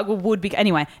on know. charcoal wood.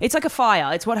 Anyway, it's like a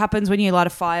fire. It's what happens when you light a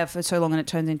fire for so long and it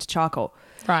turns into charcoal.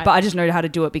 Right. But I just know how to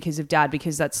do it because of Dad,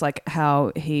 because that's like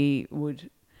how he would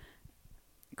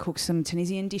cook some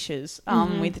Tunisian dishes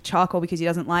with charcoal, because he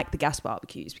doesn't like the gas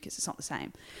barbecues because it's not the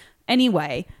same.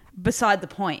 Anyway, beside the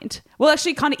point. Well,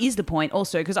 actually, kind of is the point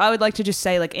also, because I would like to just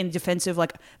say, like, in defense of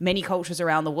like many cultures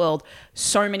around the world,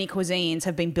 so many cuisines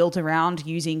have been built around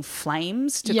using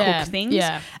flames to cook things,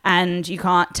 and you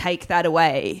can't take that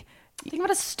away. Think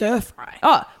about a stir fry.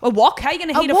 Oh, a wok? How are you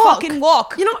going to heat a wok. fucking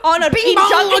wok? You're not on a bing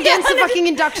bong against the fucking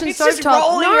induction it's just stovetop.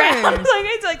 rolling No. around.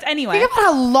 It's like anyway. Think about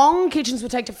how long kitchens would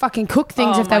take to fucking cook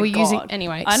things if they my were using. God.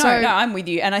 Anyway, I know. so No, I'm with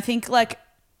you, and I think like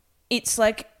it's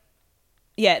like.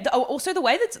 Yeah. Also, the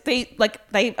way that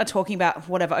they are talking about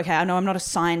whatever. Okay, I know I'm not a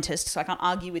scientist, so I can't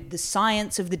argue with the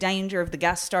science of the danger of the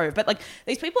gas stove. But like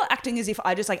these people are acting as if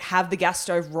I just like have the gas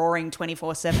stove roaring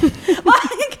 24/7.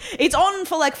 Like it's on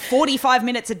for like 45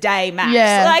 minutes a day max.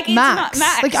 yeah, like it's max. not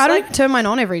max. Like I don't even turn mine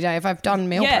on every day if I've done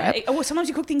meal Yeah. prep. Well, sometimes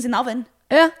you cook things in the oven.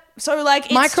 Yeah, So like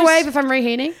it's microwave just- if I'm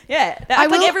reheating. Yeah, I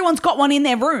like will- everyone's got one in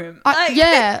their room. Like,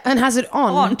 Yeah, and has it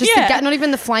on. Just yeah. the not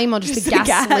even the flame on, just the the gas,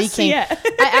 gas, leaking. yeah.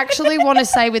 I actually want to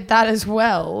say with that as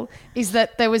well is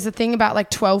that there was a thing about like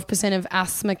 12% of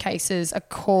asthma cases are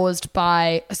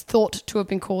thought to have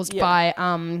been caused by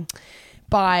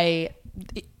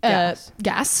gas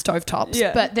stovetops.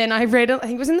 Yeah. But then I read, I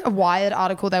think it was in a Wired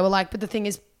article, they were like, but the thing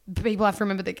is, people have to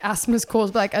remember that asthma is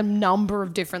caused by like a number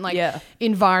of different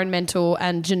environmental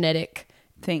and genetic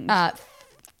things.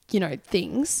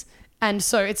 things. And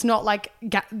so it's not like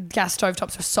gas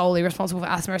stovetops are solely responsible for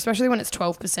asthma, especially when it's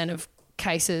 12% of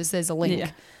cases, there's a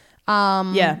link.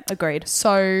 Yeah. Agreed.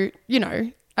 So, you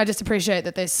know, I just appreciate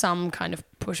that there's some kind of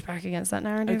pushback against that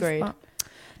narrative. Agreed. But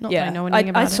not that I know I anything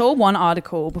about it. saw one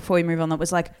article before we move on that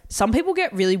was like, some people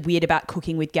get really weird about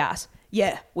cooking with gas.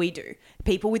 Yeah, we do.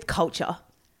 People with culture.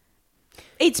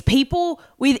 It's people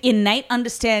with innate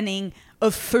understanding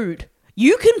of food.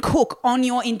 You can cook on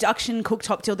your induction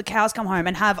cooktop till the cows come home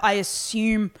and have, I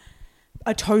assume,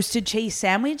 a toasted cheese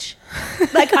sandwich.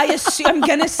 Like, I'm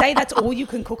going to say that's all you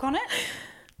can cook on it.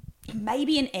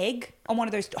 Maybe an egg on one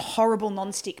of those horrible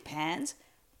non-stick pans.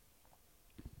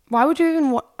 Why would you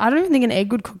even I don't even think an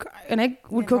egg would cook. An egg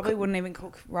would cook. Probably wouldn't even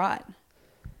cook right.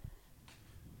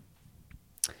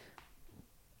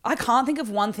 I can't think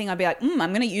of one thing I'd be like, I'm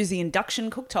going to use the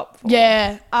induction cooktop for.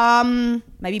 Yeah.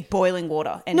 Maybe boiling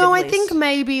water. No, I think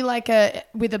maybe like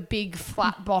with a big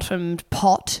flat-bottomed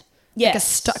pot.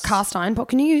 Yes. Like a cast iron pot.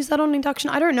 Can you use that on induction?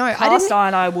 I don't know. Cast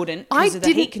iron I wouldn't because of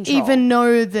the heat control. Even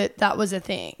know that was a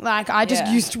thing. Like I just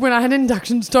used, when I had an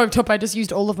induction stovetop, I just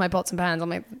used all of my pots and pans. I'm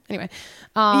like, anyway.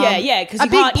 Because you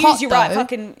can't use your right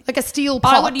fucking... Like a steel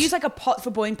pot. I would use like a pot for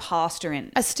boiling pasta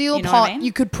in. A steel you know pot, what I mean?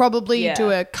 you could probably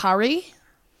do a curry.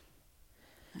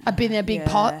 I've been in a big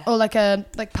pot, or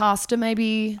like pasta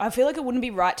maybe. I feel like it wouldn't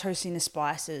be right toasting the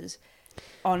spices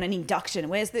on an induction.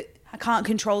 I can't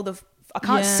control I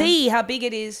can't see how big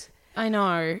it is. I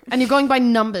know. And you're going by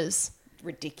numbers.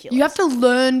 Ridiculous. You have to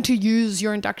learn to use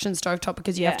your induction stovetop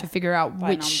because you have to figure out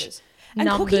by which numbers. And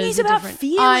numbers cooking is are about different.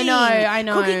 feeling. I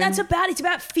know. Cooking, it's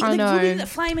about feeling. Like looking at the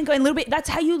flame and going a little bit. That's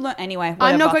how you learn. Anyway, whatever.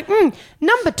 I'm not going,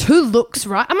 number 2 looks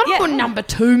right. I'm not sure what number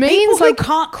 2 means. People who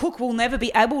can't cook will never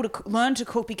be able to learn to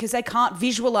cook because they can't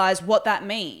visualize what that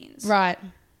means. Right.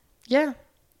 Yeah.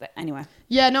 But anyway.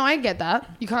 Yeah, no, I get that.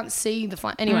 You can't see the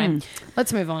flame. Anyway,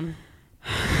 let's move on.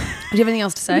 Do you have anything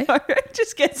else to say? No, it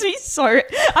just gets me so...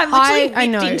 I'm literally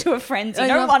whipped into a frenzy.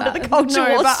 No wonder the culture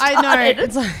war but started. I know.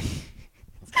 It's like...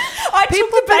 I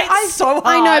took the bait so hard.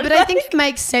 I know, but I think it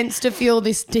makes sense to feel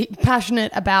this deep,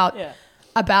 passionate about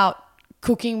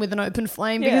cooking with an open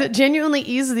flame because it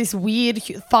genuinely is this weird...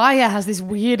 Fire has this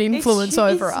weird influence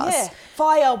over us. Yeah.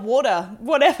 Fire, water,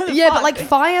 whatever. But like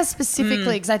fire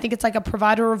specifically, because I think it's like a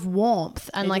provider of warmth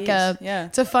and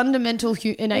it's a fundamental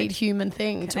innate human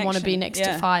thing to want to be next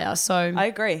to fire. So I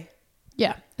agree.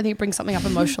 Yeah, I think it brings something up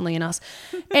emotionally in us.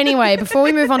 Anyway, before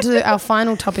we move on to our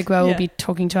final topic where we'll be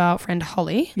talking to our friend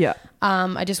Holly,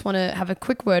 I just want to have a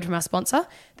quick word from our sponsor.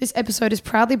 This episode is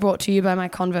proudly brought to you by my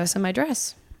Converse and my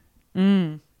dress.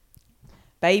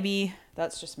 Baby,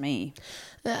 that's just me.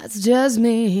 That's just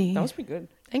me. That was pretty good.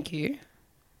 Thank you.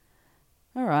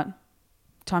 All right.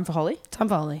 Time for Holly? Time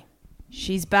for Holly.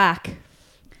 She's back.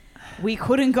 We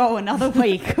couldn't go another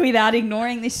week without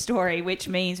ignoring this story, which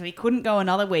means we couldn't go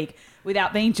another week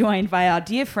without being joined by our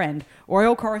dear friend,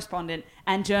 royal correspondent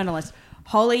and journalist,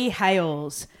 Holly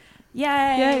Hales. Yay.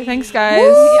 Yay, thanks guys.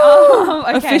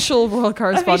 Okay. Official royal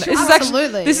correspondent.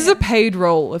 Absolutely. This is a paid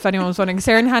role, if anyone was wondering.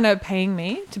 Sarah and Hannah are paying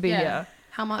me to be here.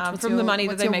 How much? From the money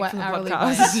that they make from the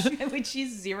podcast. Which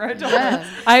is $0. Yeah.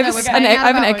 I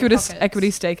have an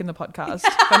equity stake in the podcast,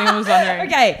 if anyone was wondering.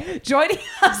 Okay, joining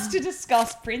us to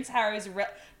discuss Prince Harry's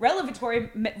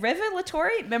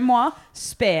revelatory memoir,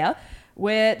 Spare,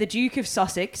 where the Duke of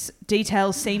Sussex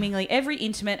details seemingly every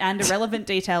intimate and irrelevant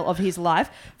detail of his life,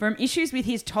 from issues with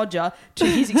his todger to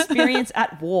his experience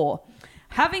at war.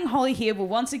 Having Holly here will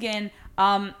once again...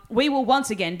 we will once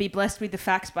again be blessed with the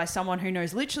facts by someone who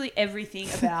knows literally everything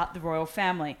about the royal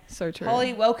family. So true.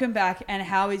 Holly, welcome back. And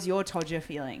how is your todger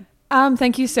feeling?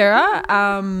 Thank you, Sarah.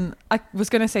 I was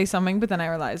going to say something, but then I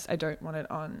realized I don't want it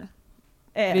on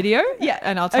video. Yeah.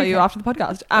 And I'll tell you after the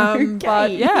podcast.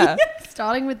 But yeah.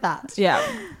 Starting with that. Yeah.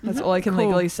 That's all I can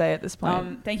legally say at this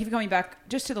point. Thank you for coming back.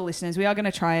 Just to the listeners, we are going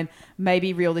to try and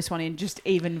maybe reel this one in just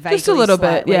even vaguely. Just a little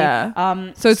slightly. bit,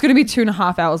 yeah. So it's going to be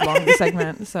 2.5 hours long, the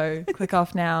segment. So click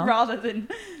off now. Rather than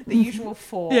the usual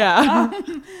 4. Yeah.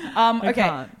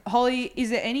 Okay. Holly, is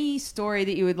there any story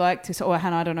that you would like to... Or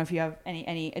Hannah, I don't know if you have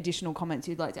any additional comments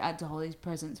you'd like to add to Holly's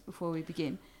presence before we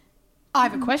begin. I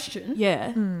have a question.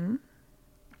 Yeah.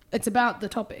 It's about the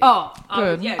topic. Oh,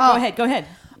 good. Yeah, go ahead.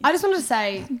 I just wanted to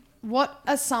say, what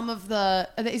are some of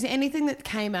is there anything that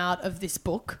came out of this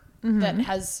book that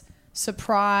has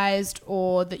surprised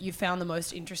or that you found the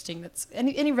most interesting? That's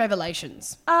any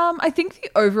revelations? I think the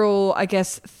overall,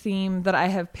 theme that I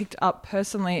have picked up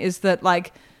personally is that,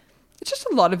 like, it's just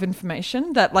a lot of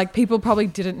information that, like, people probably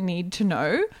didn't need to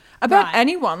know about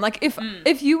anyone. Like,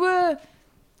 if you were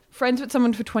friends with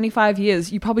someone for 25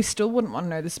 years, you probably still wouldn't want to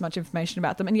know this much information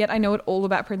about them. And yet I know it all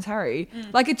about Prince Harry.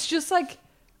 Like, it's just like,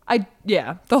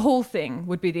 the whole thing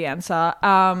would be the answer.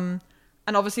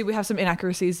 and obviously we have some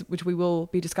inaccuracies which we will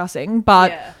be discussing,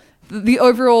 but the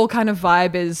overall kind of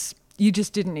vibe is you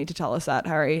just didn't need to tell us that,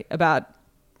 Harry,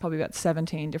 probably about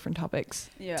 17 different topics.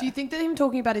 Yeah. Do you think that him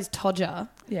talking about his Todger,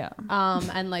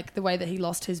 and like the way that he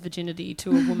lost his virginity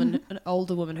to a woman, an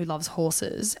older woman who loves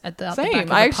horses at the, Same. the back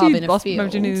of I a pub actually in a lost field. my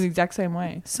virginity the exact same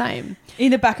way. Same.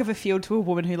 In the back of a field to a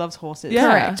woman who loves horses.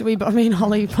 Yeah. Correct. Me and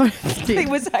Holly both did. It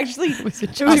was actually It was a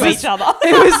to joke. each other.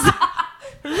 It was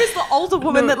who was the older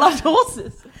woman that loved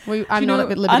horses? I'm you not know,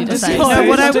 at liberty to say. undisclosed. So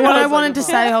what I Undisclosed. wanted to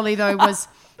say, Holly, though, was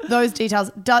those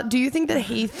details. Do you think that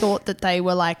he thought that they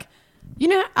were like, you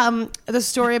know, the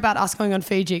story about us going on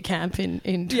Fiji camp in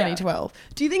 2012?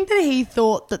 Do you think that he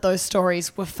thought that those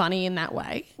stories were funny in that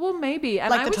way? Well, maybe.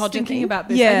 And Like I the was Todger thinking thing? about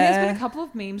this. Yeah. And there's been a couple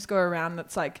of memes go around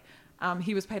that's like,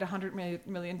 he was paid $100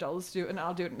 million to do it, and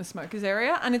I'll do it in a smokers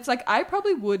area. And it's like, I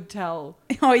probably would tell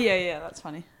Oh yeah, that's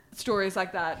funny. stories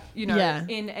like that, you know, Yeah.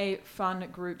 in a fun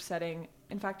group setting.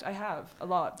 In fact, I have a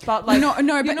lot. But like, No,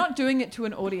 you're but- not doing it to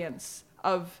an audience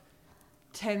of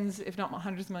tens, if not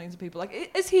hundreds of millions of people.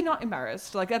 Like, is he not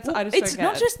embarrassed? Like, that's, I just It's don't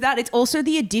not get. just that; it's also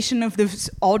the addition of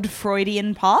the odd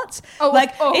Freudian parts. Oh,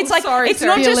 like oh, it's like sorry, it's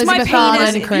Sarah. not The just my Elizabeth penis.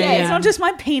 Arden cream, Yeah, it's yeah. not just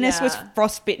my penis was Yeah.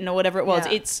 frostbitten or whatever it was.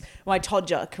 Yeah. It's my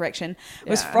Todger. Correction,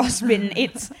 was Yeah. frostbitten.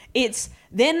 It's.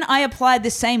 Then I applied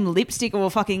the same lipstick or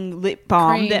fucking lip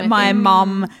balm Cream, that I my think.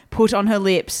 mum put on her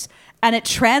lips, and it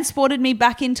transported me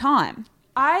back in time.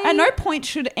 I At no point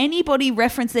should anybody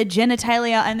reference their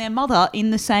genitalia and their mother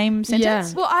in the same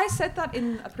sentence. Yeah. Well, I said that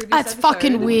in a previous That's episode.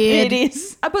 fucking weird. It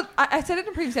is. But I said it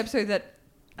in a previous episode that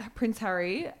Prince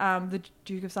Harry, the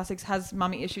Duke of Sussex, has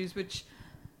mummy issues, which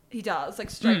he does, like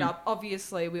straight up.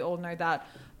 Obviously, we all know that.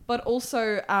 But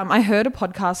also, I heard a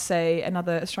podcast say,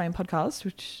 another Australian podcast,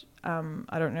 which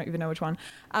I don't even know which one,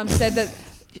 said that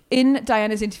in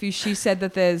Diana's interview, she said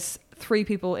that there's 3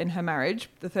 people in her marriage,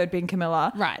 the third being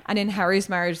Camilla. Right. And in Harry's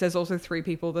marriage, there's also 3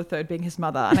 people, the third being his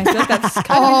mother. And I feel like that's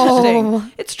kind of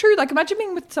interesting. It's true. Like, imagine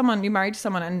being with someone, you're married to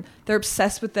someone and they're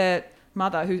obsessed with their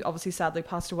mother, who obviously sadly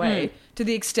passed away, to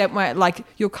the extent where, like,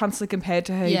 you're constantly compared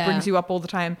to her. Yeah. He brings you up all the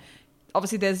time.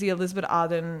 Obviously, there's the Elizabeth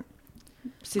Arden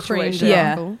situation. Cream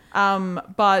Yeah. debacle.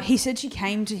 But He said she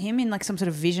came to him in like some sort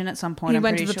of vision at some point. he I'm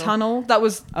went to pretty the sure. tunnel. That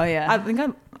was... Oh yeah. I think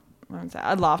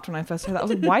I laughed when I first heard that. I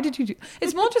was like, why did you do...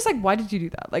 It's more just like, why did you do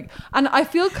that? Like, and I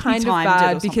feel kind of timed it or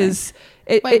bad something. because...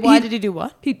 Wait, why did he do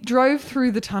what? He drove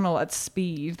through the tunnel at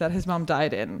speed that his mum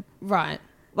died in. Right.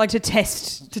 Like, to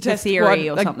test to the test theory what,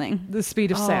 or like, something. the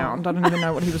speed of sound. I don't even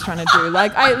know what he was trying to do.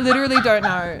 Like, I literally don't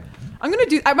know.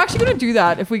 I'm actually gonna do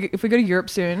that if we go to Europe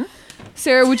soon.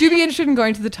 Sarah, would you be interested in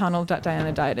going to the tunnel that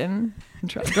Diana died in and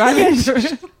driving through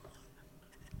it?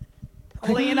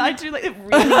 Holly and I do like a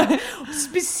really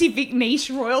specific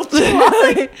niche royal tour.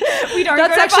 Like, we don't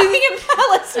That's go actually- to Buckingham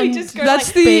Palace. We just go that's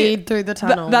like... the Speed through the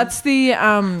tunnel. that's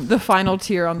the final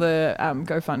tier on the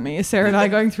GoFundMe. Is Sarah and I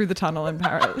going through the tunnel in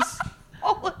Paris?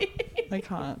 Holly. I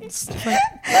can't.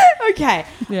 Okay.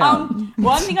 Yeah.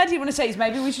 One thing I did want to say is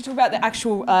maybe we should talk about the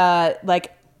actual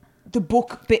like the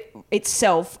book bit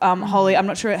itself. Holly, I'm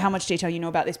not sure how much detail you know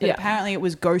about this, but Yeah. apparently it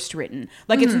was ghost written.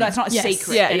 Like it's not a Yes.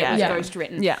 secret Yeah, that yeah, it was yeah. ghost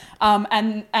written. Yeah.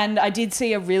 And I did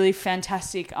see a really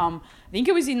fantastic I think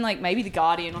it was in like maybe The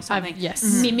Guardian or something. yes.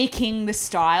 Mimicking the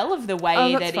style of the way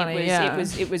Oh, that's that funny, it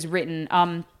was yeah. it was written.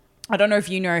 I don't know if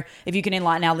you can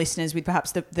enlighten our listeners with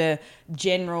perhaps the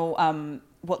general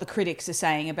what the critics are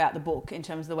saying about the book in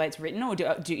terms of the way it's written, or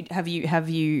have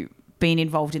you been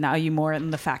involved in that? Are you more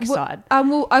on the fact side?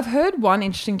 Well, I've heard one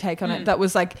interesting take on it that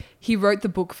was like he wrote the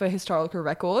book for historical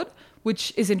record,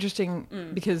 which is interesting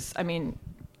because, I mean,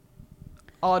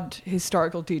 odd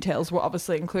historical details were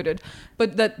obviously included,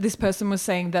 but that this person was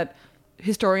saying that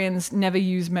historians never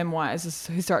use memoirs as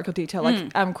historical detail.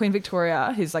 Like Queen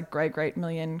Victoria, his like great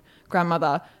million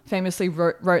grandmother, famously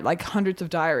wrote like hundreds of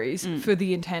diaries for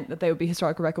the intent that they would be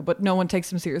historical record, but no one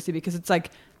takes them seriously because it's like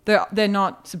they're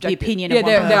not subjective. The opinion of one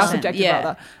they are person. subjective Yeah.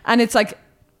 rather. And it's like,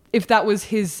 if that was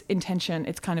his intention,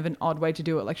 it's kind of an odd way to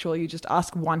do it. Like, surely you just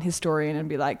ask one historian and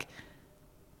be like,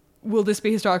 will this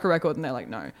be historical record? And they're like,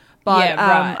 no. But Yeah,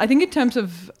 right. I think in terms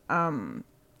of,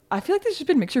 I feel like there's just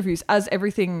been mixed reviews, as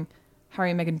everything Harry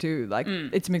and Meghan do. Like,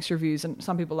 it's mixed reviews, and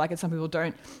some people like it, some people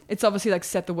don't. It's obviously like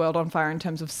set the world on fire in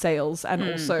terms of sales and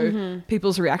also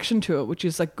people's reaction to it, which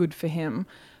is like good for him.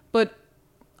 But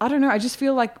I don't know. I just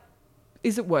feel like,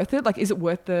 is it worth it? Like, is it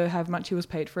worth how much he was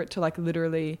paid for it to like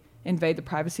literally invade the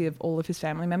privacy of all of his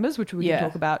family members, which we can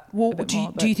talk about Well, a bit do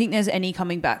more. you think there's any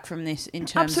coming back from this in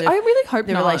terms of I really hope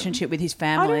the not. relationship with his I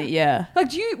family? don't- Yeah. Like,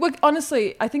 do you, like,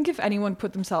 honestly, I think if anyone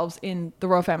put themselves in the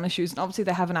royal family shoes, and obviously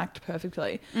they haven't acted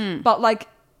perfectly, but like,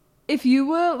 if you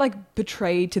were like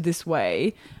betrayed to this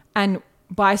way and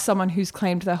by someone who's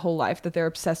claimed their whole life that they're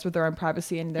obsessed with their own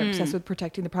privacy and they're obsessed with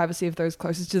protecting the privacy of those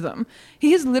closest to them.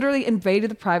 He has literally invaded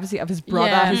the privacy of his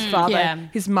brother, his father,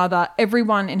 his mother,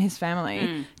 everyone in his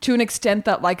family to an extent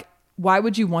that like, why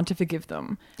would you want to forgive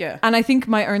them? Yeah. And I think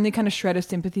my only kind of shred of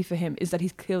sympathy for him is that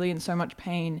he's clearly in so much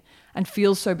pain and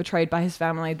feels so betrayed by his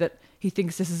family that he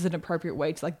thinks this is an appropriate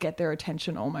way to like get their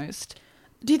attention almost.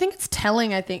 Do you think it's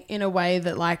telling, I think, in a way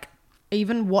that like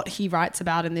even what he writes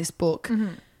about in this book,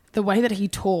 the way that he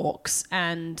talks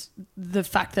and the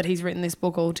fact that he's written this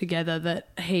book altogether, that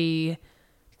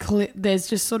there's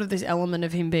just sort of this element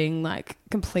of him being like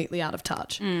completely out of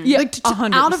touch. Yeah, like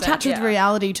 100%, out of touch with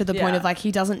reality to the point Yeah. of like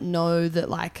he doesn't know that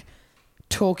like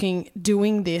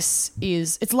doing this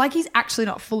it's like he's actually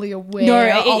not fully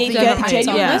aware of the impact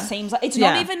genuinely on it. seems like it's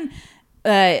not even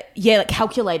like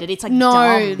calculated. It's like No,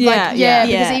 dumb. like, Yeah.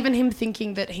 because even him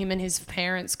thinking that him and his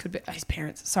parents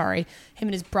him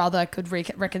and his brother could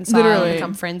reconcile Literally. and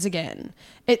become friends again.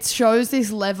 It shows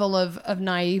this level of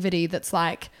naivety that's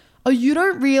like, oh, you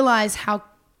don't realize how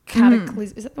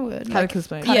cataclysmic, is that the word?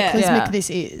 Cataclysmic. Like, cataclysmic Yeah. this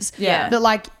is. Yeah. That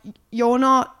like,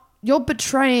 you're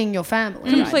betraying your family.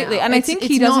 Completely. Right now. And I It's- think it's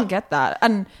he doesn't not- get that.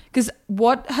 And because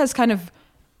what has kind of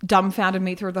dumbfounded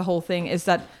me through the whole thing is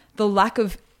that the lack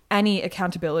of any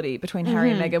accountability between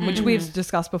Harry and Meghan, which we've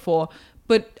discussed before.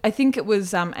 But I think it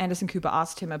was Anderson Cooper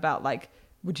asked him about like,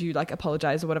 would you like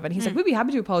apologize or whatever? And he's like, we'd be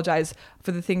happy to apologize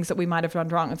for the things that we might have done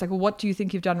wrong. It's like, well, what do you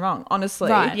think you've done wrong? Honestly.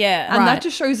 Right. Yeah. And that Right.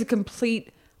 just shows a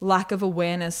complete lack of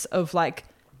awareness of like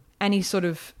any sort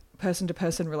of person to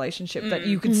person relationship that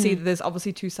you could see that there's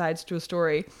obviously two sides to a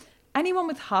story. Anyone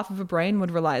with half of a brain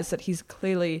would realize that he's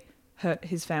clearly hurt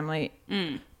his family.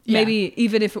 Maybe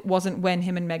even if it wasn't when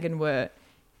him and Meghan were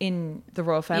in the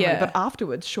royal family, but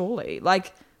afterwards, surely.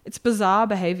 Like, it's bizarre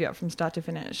behavior from start to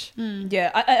finish. Yeah,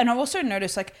 and I've also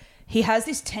noticed like he has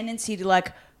this tendency to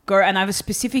like go, and I have a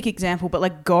specific example, but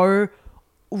like go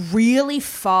really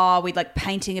far with like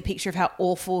painting a picture of how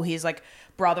awful his like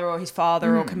brother or his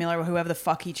father or Camilla or whoever the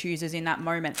fuck he chooses in that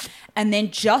moment, and then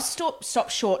just stop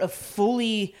short of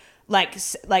fully like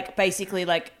basically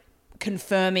like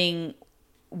confirming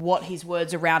what his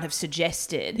words around have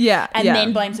suggested. Yeah, and yeah.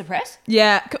 then blames the press.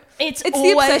 Yeah. It's the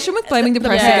always obsession with blaming the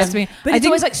press against me. But it's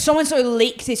always like so-and-so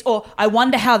leaked this, or I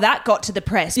wonder how that got to the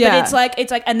press. Yeah. But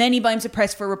it's like, and then he blames the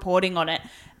press for reporting on it.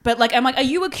 But like, I'm like, are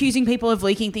you accusing people of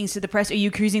leaking things to the press? Are you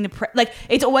accusing the press? Like,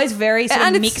 it's always very sort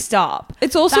of mixed up.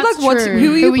 It's also That's like, true.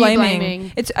 who are you Who are you blaming?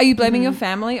 blaming? Are you blaming your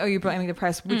family or are you blaming the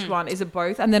press? Which one? Is it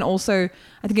both? And then also,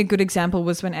 I think a good example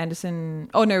was when the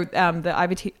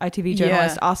ITV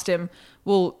journalist asked him,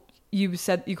 well, you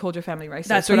said you called your family racist.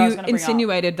 That's so what I was you gonna bring up.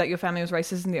 insinuated that your family was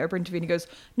racist in the Oprah interview. And he goes,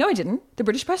 no, I didn't. The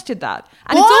British press did that.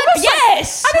 And What? it's almost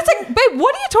Yes! and it's like, babe,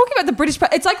 what are you talking about? The British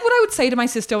press. It's like what I would say to my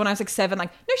sister when I was like 7, like,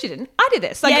 no, she didn't. I did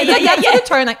this. Like, that sort of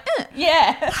tone, like,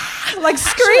 Yeah. like Actually,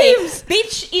 screams.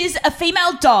 bitch is a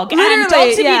female dog, and Literally,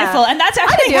 dogs are yeah. beautiful, and that's I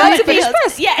actually didn't how do it. it It's the British feels.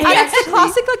 press. Yeah, And it's the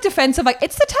classic like defense of like,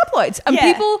 it's the tabloids. And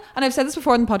Yeah. people, and I've said this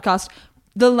before in the podcast,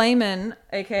 the layman,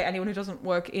 aka anyone who doesn't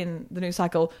work in the news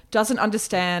cycle, doesn't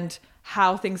understand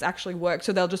how things actually work.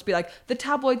 So they'll just be like, the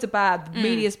tabloids are bad, the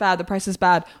media's bad, the press is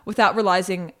bad, without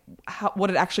realizing what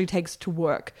it actually takes to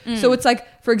work. So it's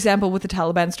like, for example, with the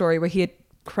Taliban story where he had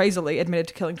crazily admitted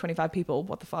to killing 25 people.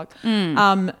 What the fuck?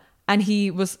 And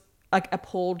he was like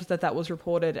appalled that was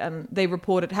reported, and they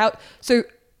reported how. So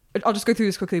I'll just go through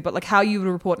this quickly, but like how you would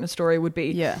report in a story would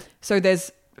be, so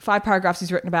there's 5 paragraphs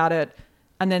he's written about it,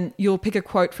 and then you'll pick a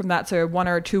quote from that, so a 1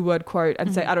 or a 2 word quote,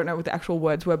 and say, I don't know what the actual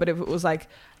words were, but if it was like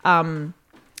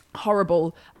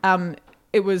horrible,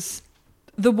 it was,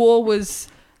 the war was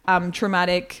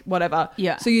traumatic, whatever.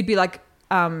 Yeah. So you'd be like,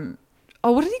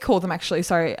 what did he call them actually?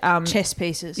 Sorry. Chess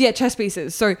pieces. Yeah, chess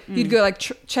pieces. So you'd go like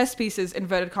chess pieces,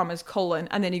 inverted commas, colon,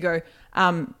 and then you go,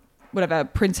 whatever,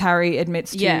 Prince Harry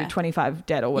admits to 25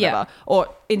 dead or whatever, or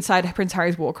inside Prince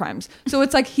Harry's war crimes. So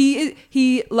it's like he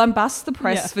lambasts the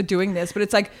press for doing this, but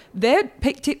it's like they're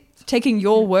taking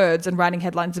your words and writing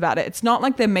headlines about it. It's not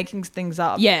like they're making things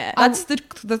up. Yeah. That's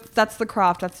the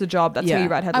craft. That's the job. That's how you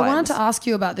write headlines. I wanted to ask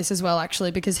you about this as well, actually,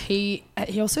 because he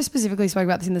also specifically spoke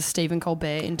about this in the Stephen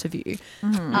Colbert interview.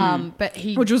 But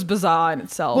which was bizarre in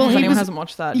itself. Well, if he anyone was- hasn't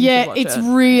watched that, you should yeah, watch it's it.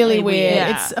 really weird.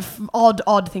 Yeah. It's an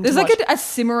odd thing There's to like watch. a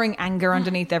simmering anger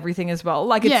underneath everything as well.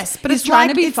 Like, Yes, but he's it's trying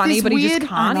like, to be it's funny, this but he just weird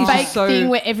can't. He's fake just so thing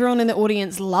where everyone in the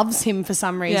audience loves him for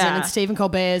some reason, Yeah. and Stephen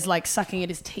Colbert's like sucking at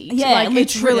his teeth. Yeah, like,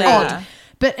 it's literally. really Yeah. odd.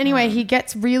 But anyway, he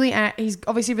gets really, he's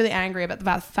obviously really angry about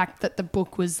the fact that the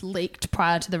book was leaked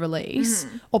prior to the release,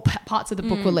 or parts of the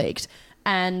book were leaked.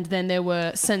 And then there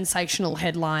were sensational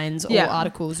headlines or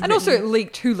articles. And also it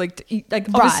leaked. Who leaked? Like,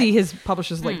 obviously his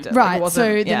publishers leaked it. Right. Like,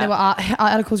 so then there were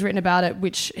articles written about it,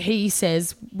 which he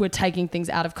says were taking things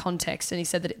out of context. And he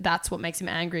said that that's what makes him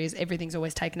angry is everything's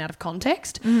always taken out of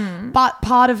context. But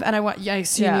part of, and I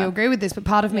assume you agree with this, but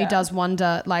part of me does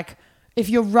wonder, like, if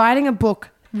you're writing a book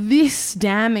this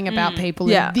damning about people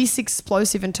and this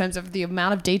explosive in terms of the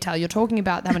amount of detail you're talking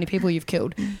about, how many people you've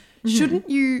killed, shouldn't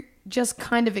you just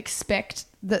kind of expect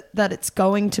that it's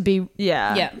going to be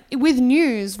with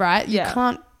news, right?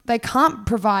 They can't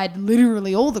provide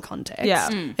literally all the context.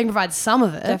 They can provide some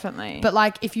of it, definitely, but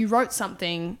like if you wrote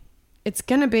something, it's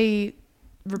going to be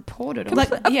reported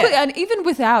and even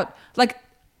without, like,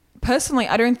 personally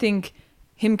I don't think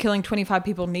him killing 25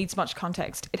 people needs much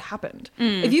context. It happened.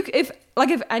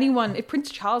 If Prince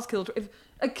Charles killed,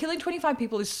 killing 25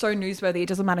 people is so newsworthy, it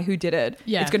doesn't matter who did it.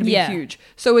 It's going to be huge.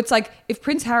 So it's like, if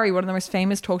Prince Harry, one of the most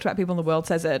famous talked about people in the world,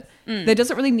 says it, there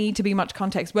doesn't really need to be much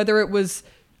context. Whether it was,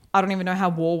 I don't even know how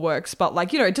war works, but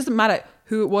like, it doesn't matter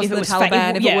who it was, the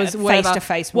Taliban, if it was whatever,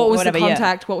 face-to-face what was whatever, the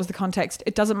contact, what was the context.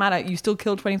 It doesn't matter. You still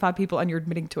killed 25 people and you're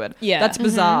admitting to it. That's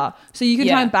bizarre. So you can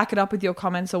try and back it up with your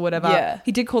comments or whatever.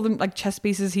 He did call them like chess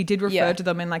pieces. He did refer to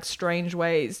them in like strange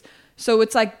ways. So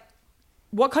it's like,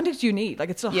 what context do you need? Like,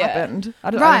 it still happened.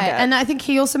 I don't get it. And I think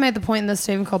he also made the point in the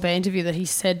Stephen Colbert interview that he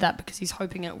said that because he's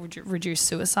hoping it would reduce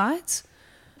suicides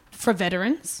for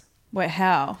veterans. Wait,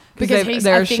 how? Because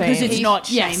it's not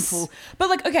shameful. But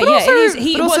like, okay, he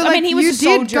was a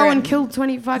soldier. Go and kill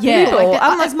 25 people. Like,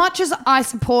 as much as I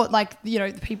support, like,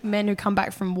 the men who come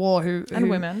back from war who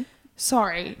women.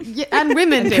 Sorry, and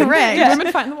women, correct?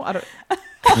 Women fight in the war.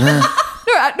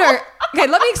 No. Okay,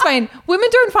 let me explain. Women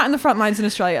don't fight in the front lines in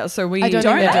Australia, so we don't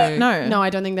think they do. No, I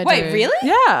don't think they do. Wait, really?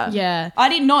 Yeah. I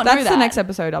did not know that. That's the next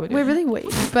episode I'll be doing. We're really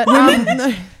weak, but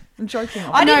no. I'm joking.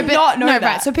 I did not know that.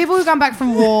 Right. So people who come back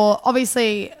from war,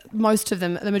 obviously, most of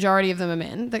them, the majority of them are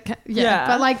men. But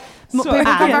like people come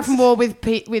back from war with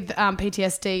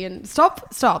PTSD and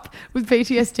stop with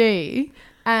PTSD.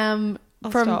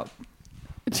 Stop.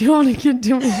 Do you want to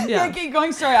continue? Yeah, keep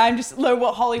going. Sorry, I'm just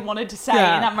what Holly wanted to say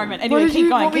in that moment. Anyway, keep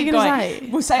going. What were you going to say?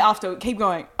 We'll say after. Keep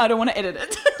going. I don't want to edit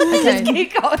it. Okay. Just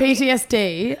keep going.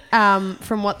 PTSD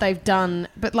from what they've done,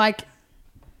 but like,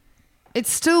 it's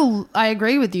still, I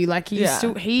agree with you. Like he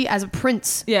as a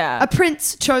prince,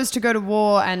 chose to go to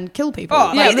war and kill people.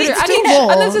 Oh, like, literally. it's still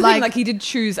war. And that's the thing. Like, he did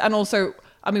choose, and also,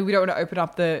 I mean, we don't want to open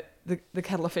up the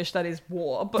kettle of fish that is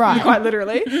war, but quite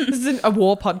literally, this isn't a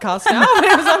war podcast now.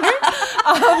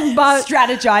 But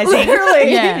strategizing,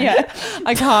 literally,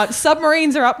 I can't.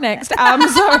 Submarines are up next.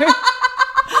 So,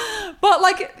 but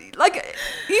like,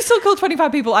 you still kill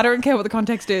 25 people. I don't care what the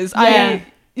context is.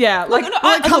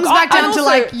 It comes back down to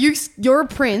like you're a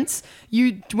prince.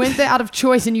 You went there out of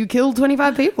choice and you killed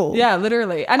 25 people. Yeah,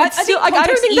 literally. And it's still I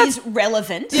don't think that's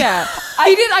relevant. Yeah,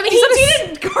 he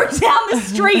didn't go down the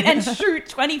street and shoot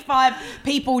 25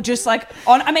 people just like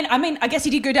on. I mean, I guess he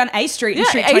did go down A Street and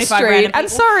shoot 25 random people. I'm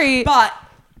sorry, but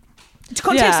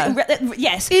context,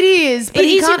 yes, it is. But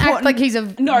he can't important. act like he's a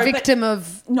victim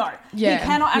of. No, you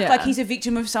cannot act like he's a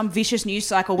victim of some vicious news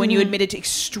cycle when you admitted to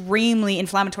extremely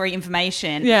inflammatory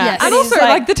information. Yeah, yes. And also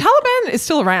like the Taliban is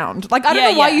still around. Like, I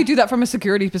don't know why you do that from a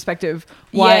security perspective.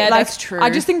 Why? Yeah, like, that's true. I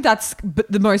just think that's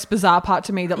the most bizarre part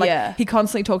to me. That like he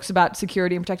constantly talks about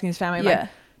security and protecting his family. Like,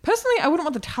 personally, I wouldn't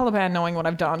want the Taliban knowing what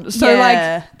I've done. So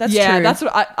that's true. That's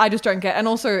what I just don't get. And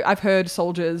also, I've heard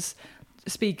soldiers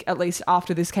speak, at least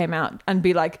after this came out, and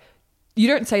be like, you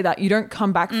don't say that. You don't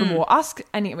come back from war. Ask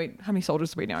how many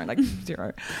soldiers do we know? Like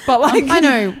 0. But like, I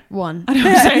know one.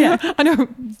 I know.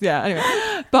 Yeah. Anyway,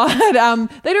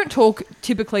 but they don't talk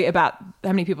typically about how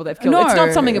many people they've killed. No. It's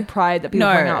not something of pride that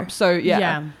people bring up. So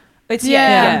It's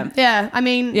I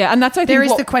mean, and that's, I think, there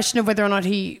is the question of whether or not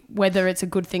whether it's a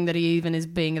good thing that he even is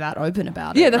being that open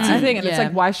about it. Yeah, that's the thing, and it's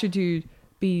like, why should you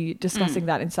be discussing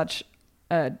that in such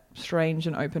a strange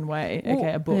and open way?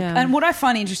 A book. Yeah. And what I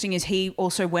find interesting is he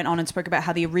also went on and spoke about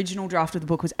how the original draft of the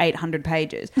book was 800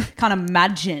 pages. Can't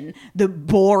imagine the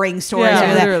boring stories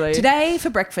over there. Today for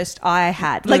breakfast I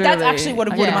had. Like, that's actually what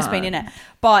it would have must been in it.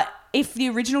 But if the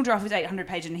original draft was 800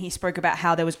 pages and he spoke about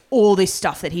how there was all this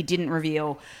stuff that he didn't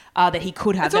reveal that he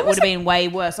could have, that would have been way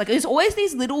worse. Like, there's always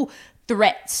these little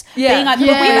threats being like, we've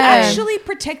actually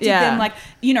protected them, like,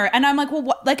 and I'm like, well,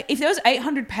 what, like, if there was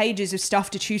 800 pages of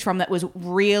stuff to choose from that was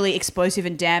really explosive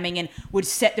and damning and would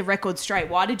set the record straight,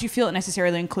 why did you feel it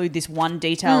necessarily include this one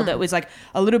detail that was like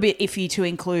a little bit iffy to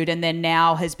include, and then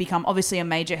now has become obviously a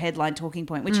major headline talking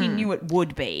point, which he knew it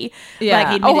would be. Like,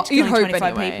 he admitted to killing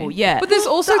 25 people. Yeah. But there's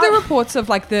also the reports of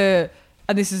like and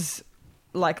this is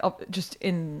like just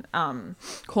in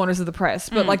corners of the press,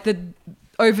 but like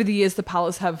over the years the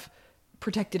palace have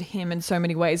protected him in so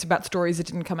many ways about stories that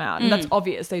didn't come out, and that's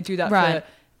obvious. They do that for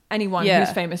anyone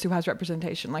who's famous who has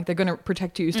representation. Like they're going to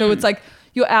protect you. So it's like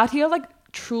you're out here like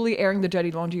truly airing the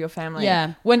dirty laundry of your family.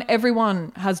 Yeah. When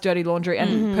everyone has dirty laundry,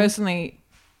 and personally,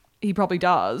 he probably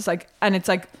does. Like, and it's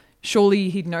like surely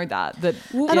he'd know that.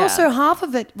 And also half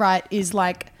of it, right, is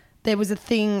like there was a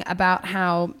thing about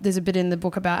how there's a bit in the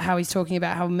book about how he's talking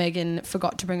about how Meghan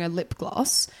forgot to bring her lip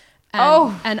gloss.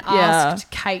 And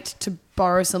asked Kate to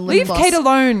borrow some lip gloss. Leave Kate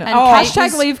alone. And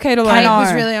Hashtag leave Kate alone. Kate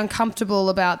was really uncomfortable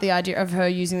about the idea of her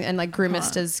using and like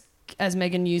grimaced as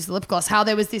Meghan used the lip gloss. How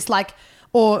there was this like,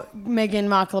 or Meghan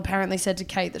Markle apparently said to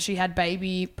Kate that she had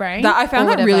baby brain. I found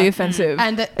that really offensive.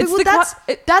 And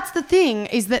that's the thing,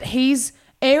 is that he's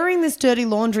airing this dirty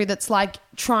laundry that's like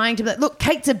trying to be like, look,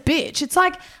 Kate's a bitch. It's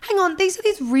like, hang on, these are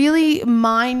these really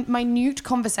minute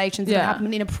conversations that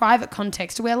happen in a private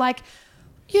context where like,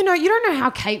 you know, you don't know how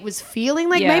Kate was feeling.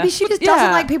 Like maybe she just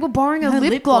doesn't like people borrowing her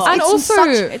lip gloss. And also,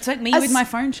 it's like me with my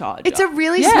phone charger. It's a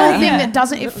really small thing that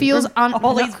doesn't. It feels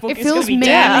it feels mean.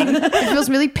 It feels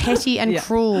really petty and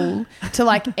cruel to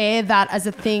like air that as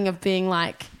a thing of being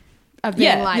like. She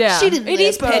didn't. It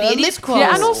is petty. It is cruel.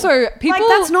 Yeah, and also people. Like,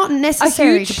 that's not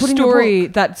necessary. A huge to put in story your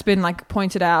book. that's been like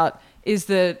pointed out is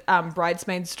the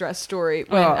bridesmaid's dress story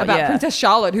about Princess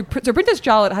Charlotte. So Princess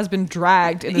Charlotte has been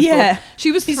dragged in this book.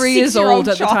 She was 3 years old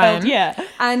at the time. Yeah.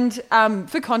 And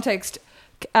for context,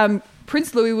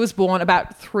 Prince Louis was born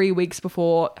about 3 weeks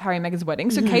before Harry and Meghan's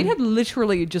wedding. So Kate had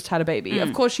literally just had a baby.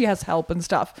 Of course she has help and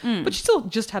stuff, but she still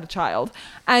just had a child.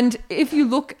 And if you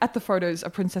look at the photos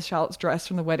of Princess Charlotte's dress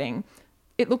from the wedding,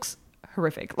 it looks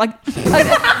horrific. Like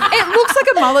it looks like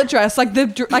a mullet dress, like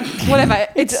whatever.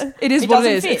 It is what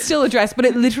it is. Fit. It's still a dress, but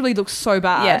it literally looks so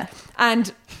bad. Yeah.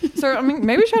 And so I mean,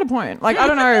 maybe she had a point. Like I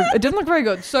don't know, it didn't look very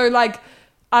good. So like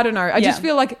I don't know. I just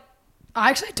feel like I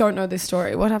actually don't know this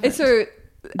story. What happened?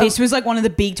 This was like one of the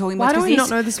big talking points. Why do we not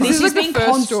know this? This has been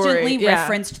constantly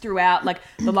referenced throughout like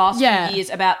the last few years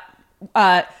about.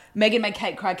 Meghan made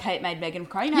Kate cry, Kate made Meghan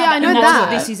cry. You know, I know and that. That's what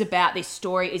this is about. This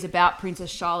story is about Princess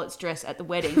Charlotte's dress at the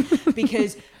wedding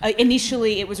because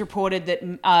initially it was reported that,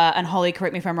 and Holly,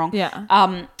 correct me if I'm wrong,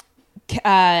 Meghan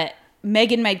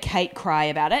made Kate cry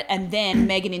about it, and then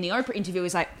Meghan in the Oprah interview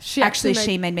was like, she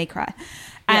made me cry.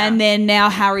 And then now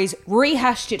Harry's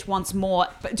rehashed it once more,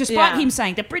 but despite him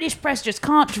saying the British press just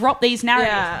can't drop these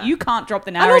narratives, you can't drop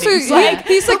the narratives. And also,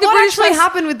 he's like, what actually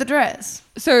happened with the dress?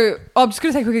 So I'm just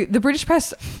going to say quickly, the British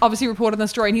press obviously reported the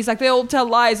story, and he's like, they all tell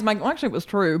lies. I'm like, well, actually, it was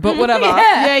true, but whatever.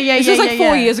 This was like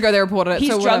 4 years ago they reported it.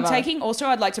 His so drug taking, also,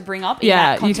 I'd like to bring up in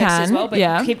that context as well.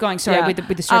 But keep going. Sorry, with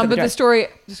the story. But the story,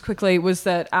 just quickly, was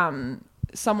that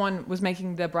someone was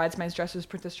making the bridesmaid's dresses.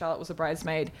 Princess Charlotte was a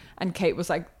bridesmaid, and Kate was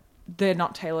like, they're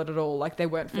not tailored at all, like they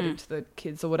weren't fitted to the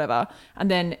kids or whatever. And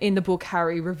then in the book,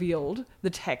 Harry revealed the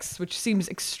text, which seems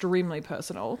extremely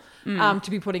personal, to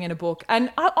be putting in a book.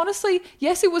 And honestly,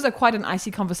 yes, it was quite an icy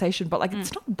conversation, but like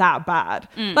it's not that bad.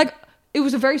 Like it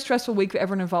was a very stressful week for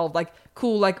everyone involved. Like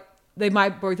cool, like they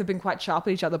might both have been quite sharp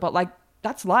at each other, but like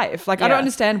that's life. Like I don't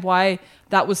understand why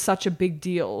that was such a big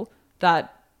deal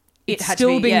that it's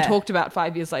still being talked about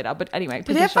 5 years later. But anyway,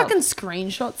 do they have fucking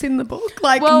screenshots in the book?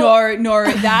 Like, no,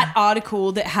 that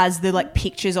article that has the like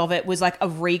pictures of it was like a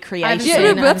recreation.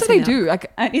 Yeah, but that's what they do.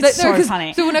 Like, it's so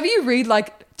funny. So whenever you read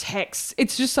like text,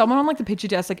 it's just someone on like the picture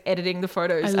desk like editing the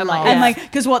photos and like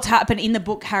because what's happened in the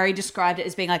book, Harry described it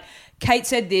as being like Kate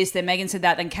said this, then Meghan said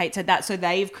that, then Kate said that. So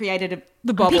they've created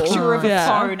the picture of a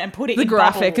phone and put it the in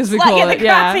graphic bubbles. As we call it. The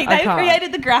graphic. They've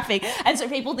created the graphic, and so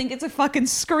people think it's a fucking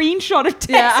screenshot of text.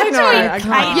 Yeah, I know.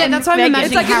 Yeah, that's why I'm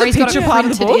imagining like Harry's got picture part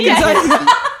of the book.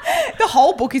 The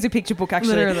whole book is a picture book,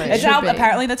 actually. Literally.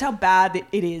 Apparently that's how bad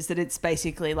it is, that it's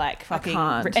basically like fucking...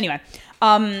 Anyway.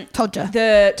 Todger.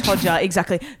 The Todger,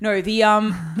 exactly. No, the...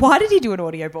 why did he do an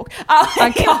audiobook?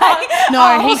 I can't.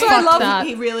 No, he fucked that.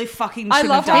 He really fucking I should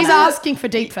love have done He's that. asking for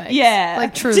deepfakes. Yeah.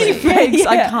 Like, truly. Deepfakes.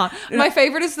 I can't. My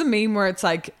favorite is the meme where it's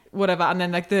like, whatever, and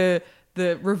then like the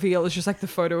reveal is just like the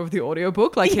photo of the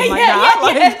audiobook, like him like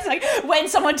that. Yeah. It's like when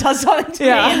someone does something to me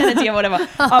and then it's whatever.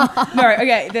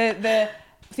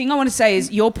 The thing I want to say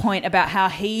is your point about how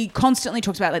he constantly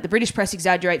talks about like the British press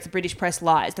exaggerates, the British press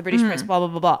lies, the British press blah, blah,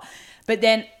 blah, blah. But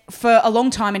then for a long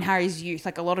time in Harry's youth,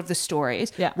 like a lot of the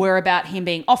stories were about him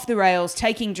being off the rails,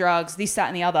 taking drugs, this, that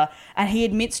and the other. And he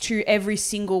admits to every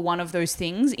single one of those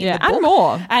things in the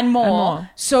book. And more.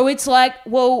 So it's like,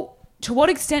 well, to what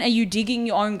extent are you digging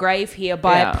your own grave here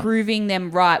by proving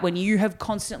them right when you have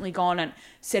constantly gone and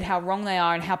said how wrong they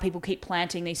are and how people keep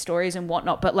planting these stories and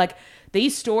whatnot? But like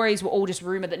these stories were all just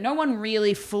rumor that no one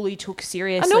really fully took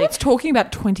seriously. And no one's talking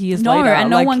about 20 years later. No, and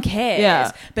no one cares.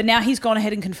 Yeah. But now he's gone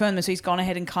ahead and confirmed this. So he's gone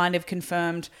ahead and kind of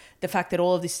confirmed the fact that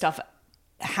all of this stuff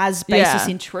has basis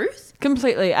in truth.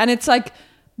 Completely. And it's like,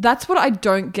 that's what I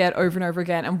don't get over and over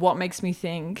again, and what makes me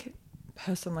think,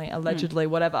 personally, allegedly,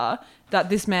 whatever, that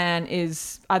this man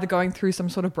is either going through some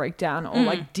sort of breakdown or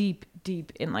like deep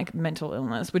in like mental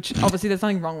illness, which obviously there's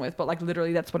nothing wrong with, but like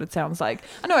literally that's what it sounds like.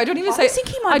 I know, I don't even say. I think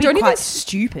he might be quite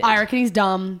stupid. I reckon he's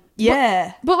dumb.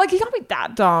 Yeah, but like he can't be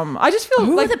that dumb. I just feel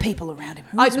who like are the people around him?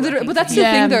 But that's the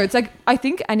thing, though. It's like I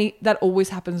think that always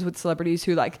happens with celebrities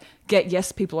who like get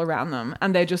yes people around them,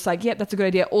 and they're just like, yep, that's a good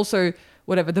idea. Also,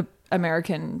 whatever, the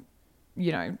American,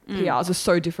 you know, PRs are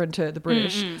so different to the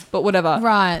British, but whatever.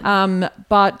 Right.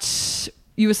 But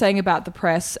you were saying about the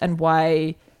press and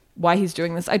why he's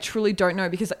doing this. I truly don't know,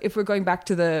 because if we're going back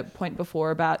to the point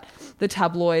before about the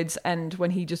tabloids and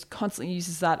when he just constantly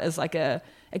uses that as like a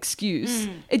excuse,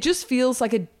 it just feels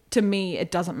like to me,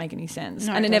 it doesn't make any sense.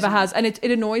 No, and it never has. And it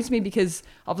annoys me because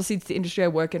obviously it's the industry I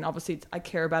work in. Obviously I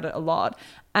care about it a lot.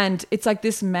 And it's like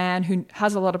this man who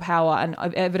has a lot of power and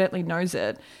evidently knows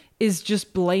it is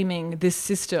just blaming this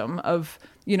system of,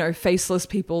 you know, faceless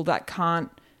people that can't,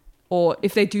 or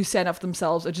if they do stand up for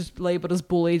themselves, are just labeled as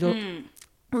bullied or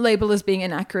labeled as being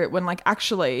inaccurate, when like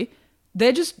actually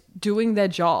they're just doing their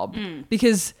job.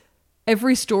 Because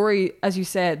every story, as you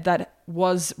said, that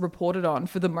was reported on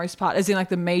for the most part, as in like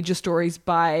the major stories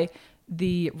by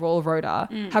the Royal Rota,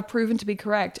 have proven to be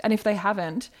correct. And if they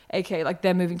haven't, aka like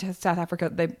they're moving to South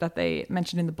Africa that they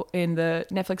mentioned in the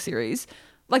Netflix series,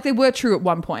 like they were true at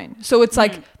one point. So it's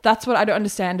like that's what I don't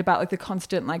understand about like the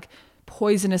constant like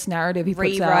poisonous narrative he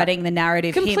puts out. Rewriting the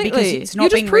narrative completely here because it's not You're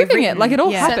being just proving rewritten. it, like it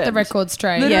all happened. Set the record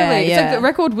straight. Literally, it's like the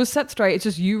record was set straight. It's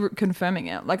just you confirming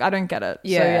it. Like I don't get it.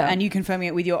 Yeah, So, and you confirming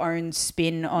it with your own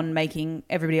spin on making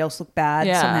everybody else look bad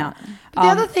somehow. But the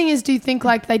other thing is, do you think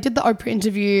like they did the Oprah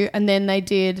interview and then they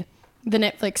did the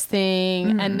Netflix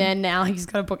thing and then now he's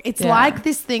got a book? It's like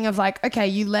this thing of like, okay,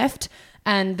 you left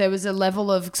and there was a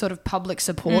level of sort of public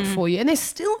support for you, and there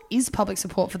still is public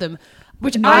support for them.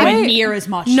 Which nowhere near as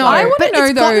much. No, I want to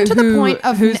know though to the point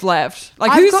of who's left.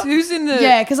 Like who's in the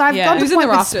because I've gotten to who's the point in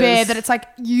the with Spare rafters? that it's like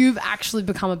you've actually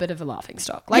become a bit of a laughing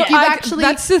stock. Like you've actually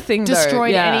that's the thing,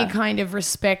 destroyed though. any kind of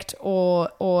respect or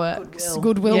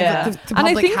goodwill that the And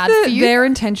I public think had that for you. their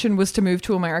intention was to move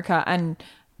to America and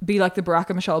be like the Barack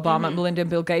and Michelle Obama, Melinda and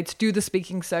Bill Gates, do the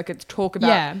speaking circuits, talk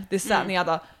about this, that, and the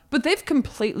other. But they've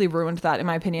completely ruined that, in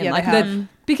my opinion. Yeah, like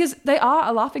because they are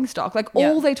a laughing stock. Like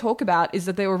all they talk about is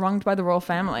that they were wronged by the royal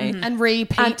family and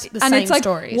repeat the and same it's like,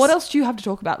 stories. what else do you have to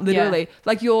talk about? Literally,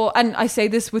 like and I say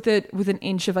this with an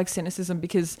inch of like cynicism,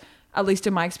 because at least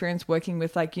in my experience working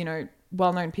with like, you know,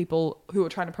 well-known people who are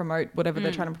trying to promote whatever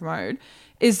they're trying to promote,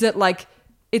 is that like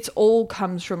it's all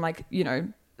comes from like, you know,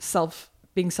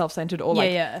 being self-centered or like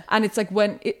and it's like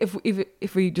when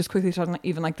if we just quickly touch on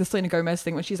even like the Selena Gomez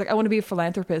thing when she's like, I want to be a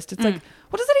philanthropist, it's like,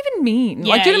 what does that even mean?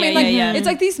 Like, do you know what I mean? Like it's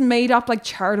like these made up like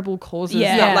charitable causes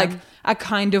that like are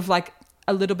kind of like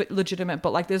a little bit legitimate,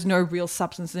 but like there's no real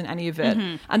substance in any of it.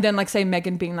 And then like say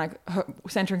Meghan being like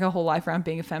centering her whole life around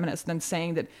being a feminist, and then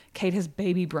saying that Kate has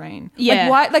baby brain. Like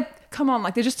why? Like come on,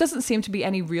 like there just doesn't seem to be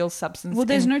any real substance. Well,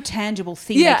 there's no tangible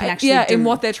thing they can actually do. In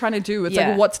what they're trying to do. It's like,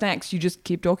 well, what's next? You just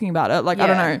keep talking about it. Like I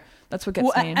don't know. That's what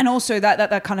gets me. And also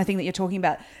that kind of thing that you're talking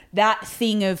about, that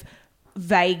thing of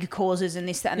vague causes and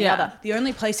this, that, and the other. The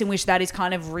only place in which that is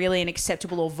kind of really an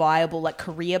acceptable or viable like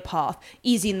career path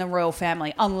is in the royal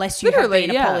family, unless you have been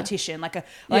a politician, like a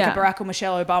Barack or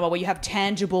Michelle Obama, where you have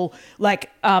tangible like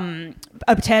a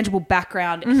tangible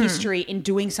background history in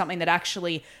doing something that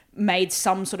actually made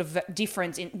some sort of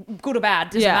difference, in good or bad,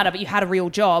 doesn't matter, but you had a real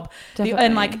job.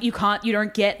 And like you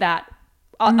don't get that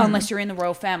unless you're in the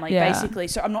royal family, basically.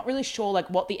 So I'm not really sure like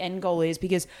what the end goal is,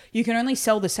 because you can only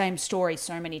sell the same story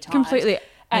so many times. Completely.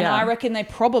 And I reckon they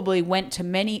probably went to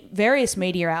various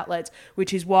media outlets,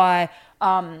 which is why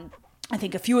I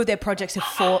think a few of their projects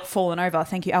have fallen over.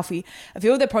 Thank you, Alfie. A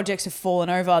few of their projects have fallen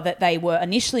over that they were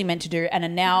initially meant to do and are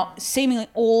now seemingly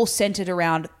all centered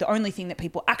around the only thing that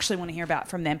people actually want to hear about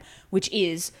from them, which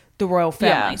is the royal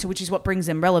family. So which is what brings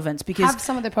them relevance. Because have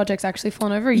some of their projects actually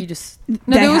fallen over, or you just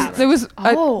there was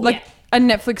a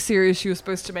Netflix series she was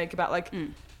supposed to make about like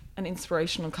an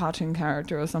inspirational cartoon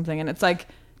character or something, and it's like,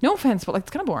 no offense, but like it's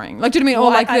kind of boring. Like, do you know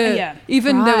what I mean? Or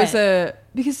like there was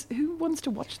because who wants to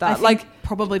watch that? Like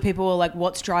probably people were like,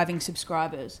 what's driving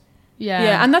subscribers?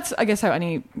 Yeah, and that's I guess how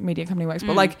any media company works.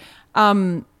 But like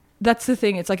that's the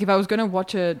thing. It's like if I was going to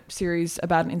watch a series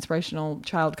about an inspirational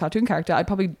child cartoon character, I'd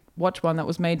probably watch one that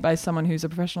was made by someone who's a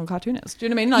professional cartoonist. Do you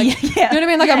know what I mean? Like, you know what I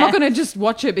mean? Like, I'm not going to just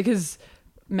watch it because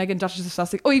Megan Duchess of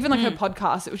Sussex, or even like her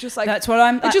podcast. It was just like, that's what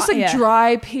I'm. It's just like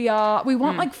dry PR. We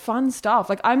want like fun stuff.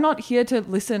 Like, I'm not here to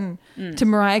listen to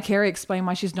Mariah Carey explain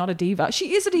why she's not a diva.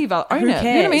 She is a diva. Own it. Cares?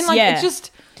 You know what I mean? Like,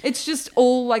 it's just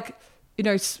all like, you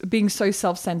know, being so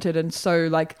self-centered and so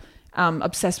like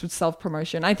obsessed with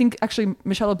self-promotion. I think actually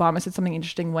Michelle Obama said something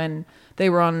interesting when they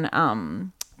were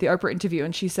on the Oprah interview,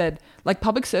 and she said like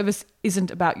public service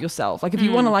isn't about yourself. Like if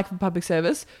you want to like public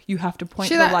service, you have to point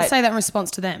the light. Say that in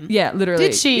response to them. Yeah, literally.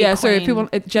 Did she? Yeah. So if people,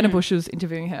 Jenna Bush was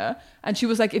interviewing her, and she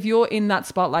was like, if you're in that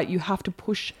spotlight, you have to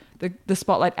push the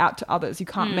spotlight out to others. You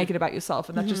can't make it about yourself,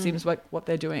 and that just seems like what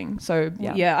they're doing. So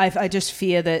I just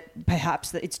fear that perhaps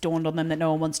that it's dawned on them that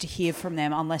no one wants to hear from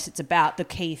them unless it's about the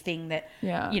key thing that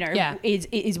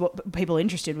is what people are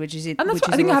interested, which is it. And that's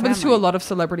what I think happens to a lot of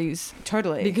celebrities.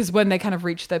 Totally, because when they kind of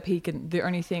reach their peak, and the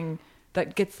only thing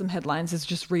that gets them headlines is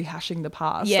just rehashing the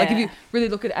past. Yeah. Like if you really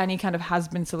look at any kind of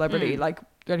has-been celebrity, like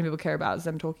the only people care about is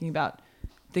them talking about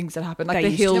things that happen, like the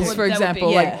Hills, for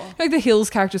example. Like the Hills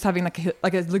characters having like a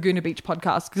Laguna Beach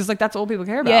podcast, because like that's all people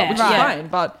care about, which is fine.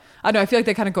 But I don't know, I feel like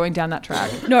they're kind of going down that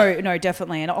track. No,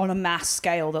 definitely, and on a mass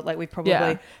scale that like we've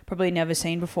probably never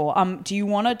seen before. Do you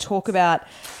want to talk about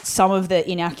some of the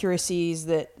inaccuracies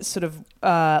that sort of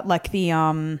like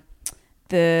the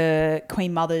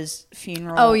Queen Mother's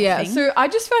funeral? Oh yeah, thing? so I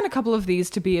just found a couple of these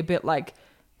to be a bit like,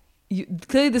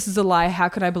 clearly this is a lie. How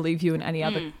can I believe you in any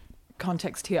other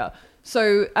context here?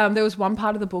 So there was one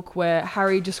part of the book where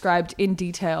Harry described in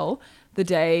detail the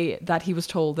day that he was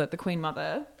told that the Queen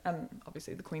Mother,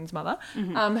 obviously the Queen's mother,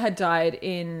 had died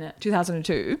in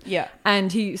 2002. Yeah.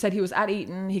 And he said he was at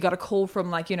Eton. He got a call from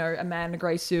like, you know, a man in a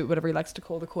grey suit, whatever he likes to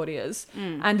call the courtiers.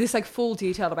 And this like full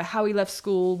detail about how he left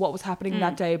school, what was happening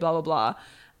that day, blah, blah,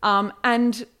 blah.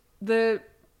 And the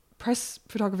press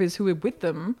photographers who were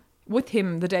with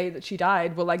him the day that she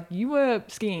died were like, you were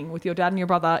skiing with your dad and your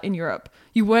brother in Europe.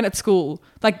 You weren't at school.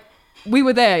 Like, we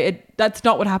were there. That's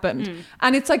not what happened.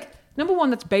 And it's like, number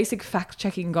one, that's basic fact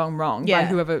checking gone wrong by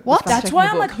whoever. What? That's why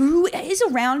I'm like, who is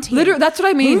around here? Literally, that's what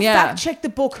I mean. Who fact checked the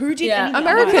book? Who did?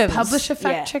 Americans. Publisher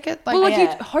fact check it. Like,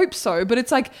 you'd hope so, but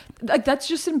it's like that's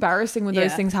just embarrassing when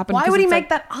those things happen. Why would he make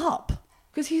that up?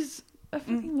 Because he's a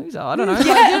freaking loser. I don't know. Like,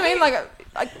 you know what I mean? Like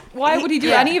why would he do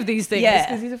any of these things?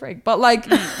 Because he's a freak. But like,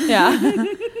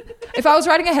 if I was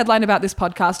writing a headline about this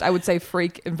podcast, I would say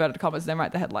freak, inverted commas, then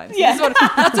write the headlines. Yeah.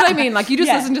 That's what I mean. Like, you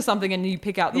just listen to something and you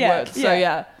pick out the words.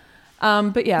 So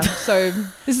so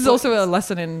this is also a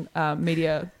lesson in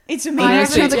media. It's a I media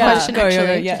have another question,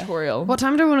 actually. Tutorial. What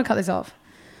time do we want to cut this off?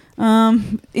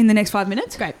 In the next 5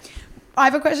 minutes. Great. I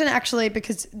have a question actually,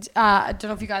 because I don't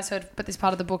know if you guys heard, but this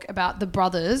part of the book about the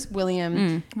brothers, Willie.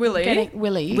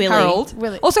 Harold.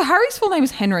 Willie. Also, Harry's full name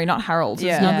is Henry, not Harold.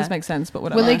 None of this makes sense, but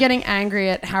whatever. Willie getting angry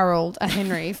at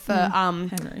Henry for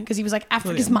Henry, because he was like,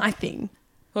 Africa's my thing.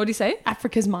 What did he say?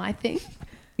 Africa's my thing.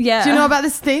 Yeah. Do you know about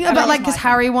this thing? About like, because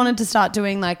Harry wanted to start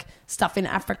doing like stuff in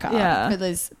Africa with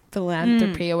his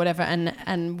philanthropy or whatever,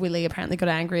 and Willie apparently got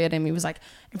angry at him. He was like,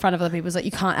 in front of other people, he was like,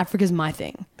 you can't, Africa's my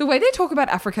thing. The way they talk about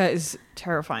Africa is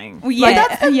terrifying. Well, like,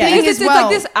 that's the thing as well. It's like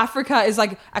this Africa is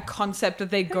like a concept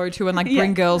that they go to and like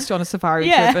bring girls to on a safari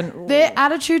trip. And their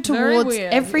attitude towards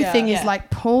everything is like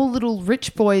poor little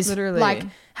rich boys, literally, like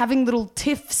having little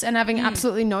tiffs and having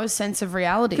absolutely no sense of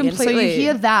reality. Completely. And so you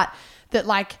hear that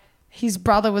like his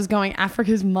brother was going,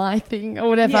 Africa's my thing or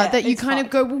whatever, that you kind of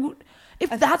go, well, if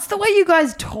that's the way you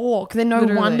guys talk, then no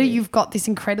wonder you've got this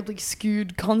incredibly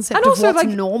skewed concept and of also, what's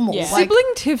like, normal. Yeah.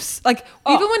 Sibling tiffs, like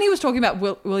even when he was talking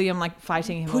about William like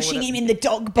fighting him, pushing him in the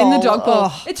dog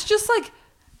bowl. It's just like,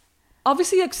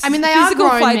 obviously, like, I mean, they physical are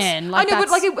grown fights. men. Like, I know, but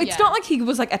like it's not like he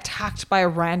was like attacked by a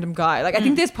random guy. Like I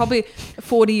think there's probably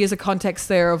 40 years of context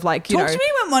there of like, you know. Talk to me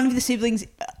when one of the siblings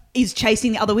is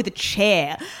chasing the other with a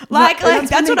chair. Like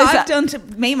that's what I've done to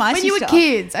me, my sister. When you were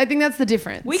kids, I think that's the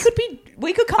difference. We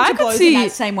could come to blows in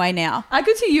that same way now. I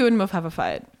could see you and Muff have a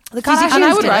fight. The Kardashians and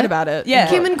I would write about it. Yeah.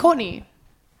 Kim and Courtney.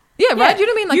 Yeah, right. You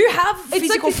know what I mean? Like, you have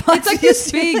physical fights. It's like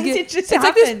this big. It's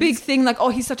like this big thing. Like, oh,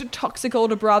 he's such a toxic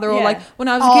older brother, or like when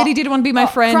I was a kid, he didn't want to be my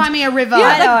friend. Cry me a river.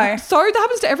 Yeah, so that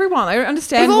happens to everyone. I don't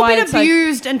understand why we've all been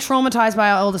abused and traumatized by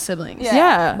our older siblings.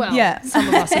 Yeah. Well, some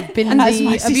of us have been the as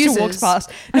my abusers. sister walks past.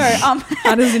 No,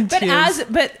 Anna's in tears.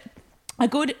 But a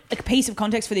good piece of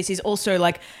context for this is also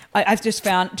like I've just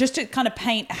found, just to kind of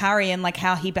paint Harry and like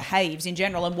how he behaves in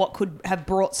general and what could have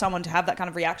brought someone to have that kind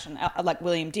of reaction like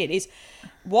William did, is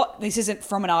what this isn't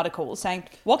from an article saying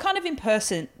what kind of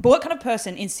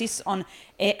person insists on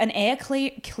an air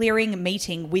clearing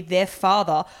meeting with their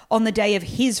father on the day of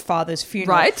his father's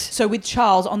funeral. Right. So with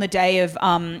Charles on the day of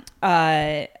the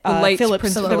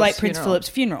late Prince Philip's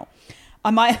funeral.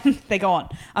 They go on.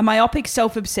 A myopic,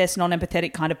 self-obsessed,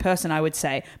 non-empathetic kind of person, I would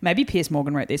say. Maybe Piers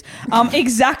Morgan wrote this.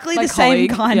 Exactly the same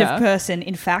kind of person,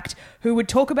 in fact, who would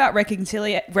talk about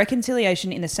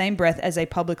reconciliation in the same breath as they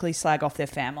publicly slag off their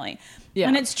family. Yeah.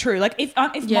 And it's true. Like if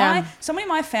somebody in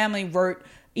my family wrote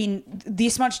in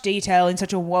this much detail in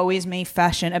such a woe is me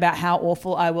fashion about how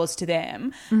awful I was to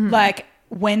them, like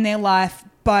when their life,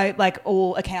 by like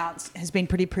all accounts, has been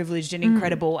pretty privileged and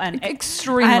incredible and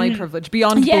extremely privileged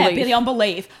beyond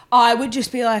belief, I would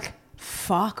just be like,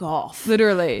 fuck off.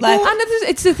 Literally. Like, and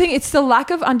it's the thing, it's the lack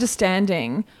of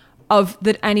understanding of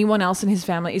that anyone else in his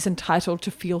family is entitled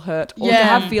to feel hurt or to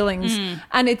have feelings.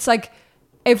 And it's like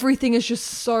everything is just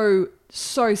so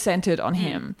centered on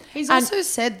him. He's also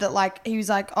said that like he was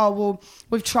like, oh well,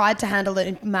 we've tried to handle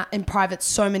it in private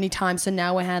so many times, so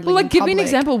now we're handling it in give public. me an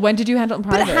example. When did you handle it in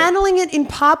private? But handling it in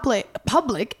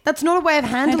public, that's not a way of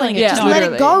handling it. Yeah, just literally.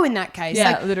 let it go in that case.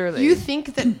 Yeah, like, literally. You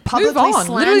think that publicly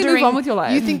Literally move on with your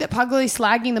life. You think that publicly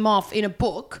slagging them off in a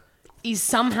book is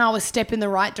somehow a step in the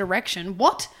right direction.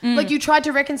 What? Like you tried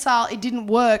to reconcile, it didn't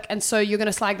work, and so you're going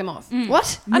to slag them off.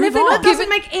 What? And if that doesn't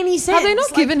make any sense. Have they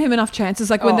not given him enough chances?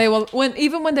 Like when they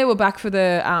were back for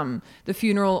the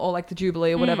funeral or like the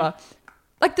Jubilee or whatever.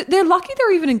 Like they're lucky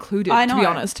they're even included. I know. To be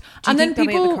honest. Do you think they'll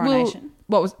be at the coronation?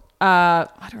 I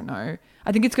don't know.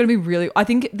 I think it's going to be really. I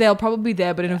think they'll probably be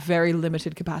there, but in a very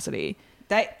limited capacity.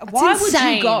 Why would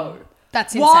you go?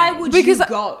 That's insane. Why would you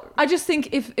go? I just think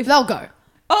if they'll go.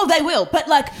 Oh, they will. But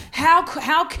like,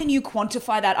 how can you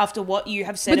quantify that after what you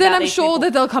have said? But then about I'm these sure people?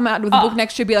 that they'll come out with a book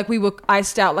next year, be like, we were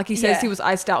iced out. Like he says, he was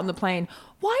iced out on the plane.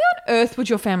 Why on earth would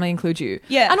your family include you?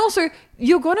 Yeah. And also,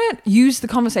 you're going to use the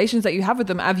conversations that you have with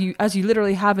them as you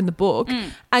literally have in the book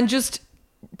and just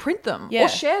print them or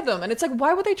share them. And it's like,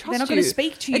 why would they trust you? They're not going to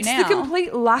speak to you now. It's the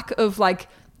complete lack of like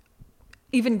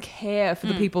even care for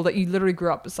the people that you literally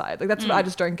grew up beside. Like that's what I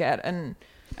just don't get. And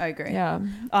I agree. Yeah.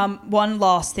 One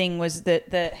last thing was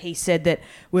that he said that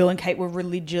Will and Kate were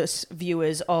religious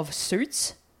viewers of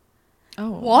Suits.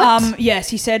 Oh. What? Yes,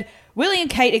 he said, Willie and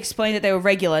Kate explained that they were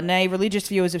regular, nay, religious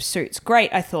viewers of Suits.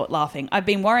 Great, I thought, laughing. I've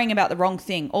been worrying about the wrong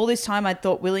thing. All this time I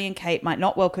thought Willie and Kate might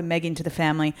not welcome Meg into the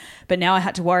family, but now I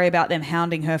had to worry about them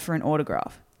hounding her for an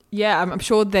autograph. Yeah, I'm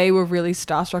sure they were really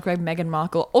starstruck by Meghan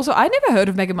Markle. Also, I never heard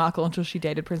of Meghan Markle until she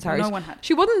dated Prince Harry. No one had.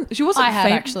 She wasn't. I had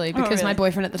famous. actually because my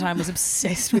boyfriend at the time was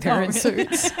obsessed with her in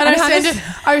Suits, and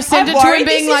I sent it to him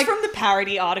being like from the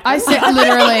parody article. I sent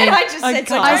literally. I just said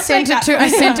so. I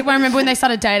sent it. When I remember when they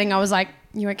started dating, I was like,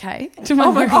 "You okay?"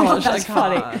 Oh my gosh, that's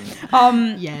funny.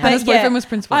 Yeah, and his boyfriend was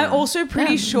Prince William. I'm also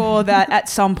pretty sure that at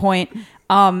some point.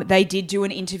 They did do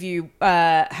an interview,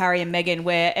 Harry and Meghan,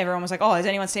 where everyone was like, "Oh, has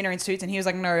anyone seen her in Suits?" And he was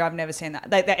like, "No, I've never seen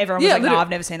that." Everyone was like, "No, I've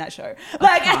never seen that show."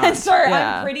 Like, and so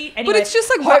I'm pretty. Anyway, but it's just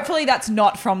like, hopefully that's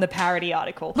not from the parody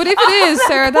article. But if it is,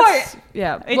 Sarah, that's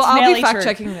It's well, I'll be nearly fact true.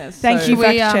 checking this. Thank you,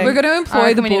 fact check. We're going to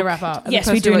employ the we book. need to wrap up.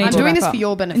 Yes, we do need I'm to doing wrap this up. for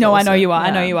your benefit. No, I know also. you are. Yeah.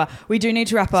 I know you are. We do need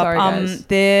to wrap up. Sorry,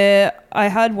 guys. I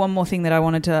had one more thing that I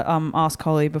wanted to ask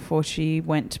Holly before she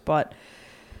went, but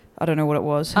I don't know what it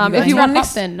was. If you want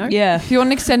if you want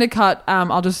an extended cut,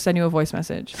 I'll just send you a voice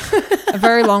message, a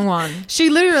very long one. She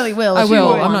literally will. I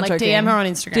will. I'm not joking. DM her on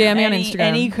Instagram. DM me on Instagram.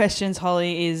 Any questions,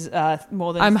 Holly is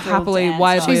more than. I'm thrilled happily to answer.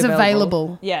 widely She's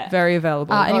available. Yeah, very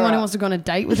available. Anyone who wants to go on a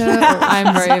date with her,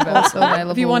 I'm very also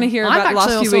available. If you want to hear about the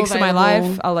last few weeks of my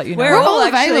life, I'll let you know. We're all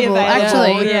available.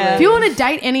 Actually, Yeah. if you want to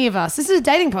date any of us, this is a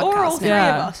dating podcast. Or all three of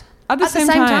us. At the same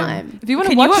time. If you want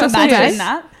to Can watch you us imagine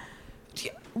that?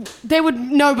 There would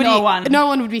no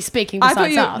one would be speaking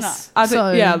besides us.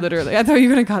 Yeah, literally. I thought you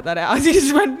were going to cut that out. You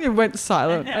just went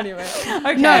silent. Anyway.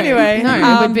 Okay. No,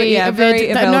 it would be very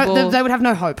available. they would have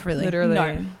no hope, really. Literally.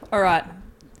 No. All right.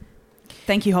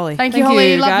 Thank you, Holly. Thank you,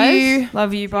 Holly. Love guys. you.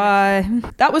 Love you. Bye.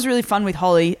 That was really fun with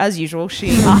Holly, as usual. She.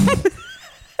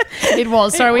 It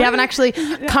was. Sorry, we haven't actually.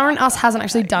 Current us hasn't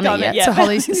actually done it yet.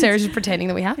 So Sarah's just pretending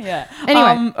that we have. Yeah.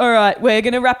 Anyway. All right. We're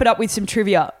going to wrap it up with some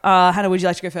trivia. Hannah, would you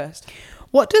like to go first?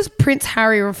 What does Prince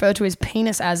Harry refer to his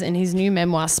penis as in his new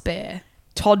memoir, Spare?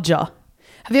 Todger.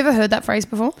 Have you ever heard that phrase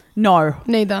before? No.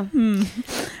 Neither.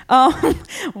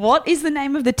 What is the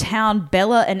name of the town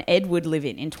Bella and Edward live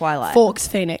in Twilight? Forks,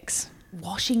 Phoenix.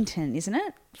 Washington, isn't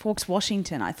it? Forks,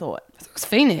 Washington, I thought. Forks,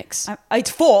 Phoenix.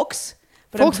 It's Forks,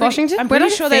 But Forks, Washington? I'm Where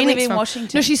pretty did sure they live Phoenix in from?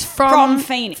 Washington. No, she's from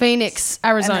Phoenix.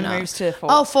 Arizona. And then moves to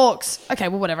Forks. Oh, Forks. Okay,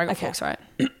 well, whatever. I got Okay. Forks right.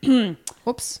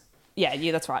 Whoops.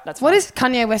 Yeah, that's right. That's What fine. is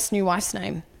Kanye West's new wife's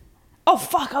name? Oh,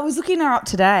 fuck. I was looking her up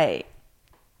today.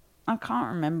 I can't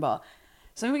remember.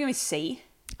 Something we're going to see.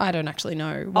 I don't actually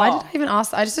know. Why did I even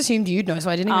ask? I just assumed you'd know, so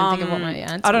I didn't even think of what my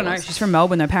answer was. I don't know. She's from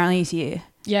Melbourne, though. Apparently he's here.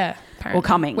 Yeah. Apparently. Or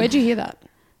coming. Where'd you hear that?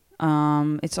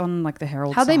 It's on like the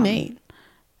Herald. How'd they Sun. meet?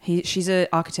 She's an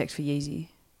architect for Yeezy.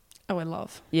 Oh, I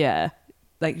love. Yeah.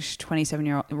 Like she's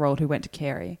 27-year-old who went to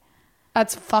Carey.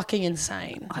 That's fucking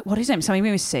insane. What is his name? Something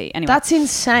with C. Anyway. That's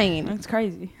insane. That's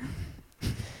crazy.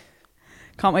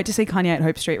 Can't wait to see Kanye at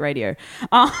Hope Street Radio.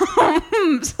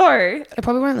 So, They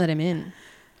probably won't let him in.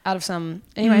 Out of some...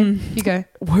 Anyway, you go.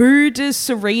 who does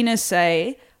Serena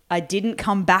say, I didn't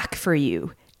come back for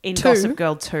you in Two. Gossip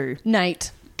Girl 2? Nate.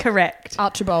 Correct.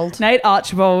 Archibald. Nate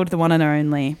Archibald, the one and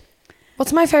only.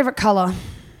 What's my favourite colour?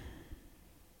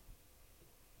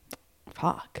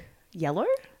 Fuck. Yellow?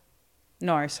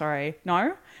 No, sorry.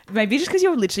 No? Maybe just because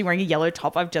you're literally wearing a yellow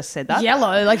top, I've just said that.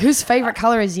 Yellow. Like, whose favourite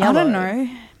colour is yellow? I don't know.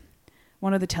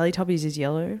 One of the Teletubbies is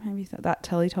yellow. Maybe that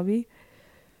Teletubby.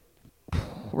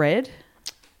 Red?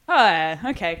 Oh,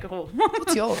 okay, cool.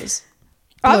 What's yours?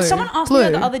 Oh, Blue. someone asked Blue.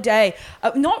 me the other day.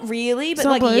 Not really, but It's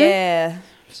not like, blue? yeah,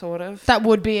 sort of. That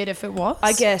would be it if it was.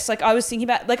 I guess. Like, I was thinking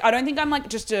about, like, I don't think I'm like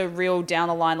just a real down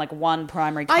the line, like one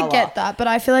primary color. I get that, but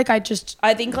I feel like I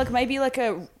think like maybe like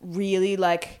a really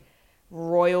like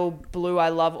royal blue I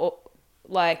love, or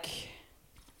like,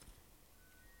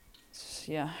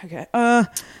 yeah, okay.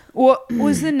 What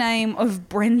was the name of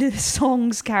Brenda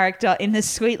Song's character in The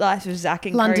Sweet Life of Zack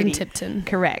and London Cody? Tipton.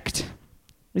 Correct.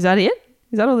 Is that it?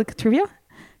 Is that all the trivia?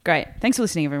 Great. Thanks for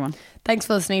listening, everyone. Thanks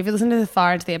for listening. If you listened to the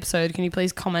far into the episode, can you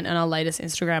please comment on our latest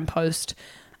Instagram post,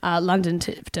 London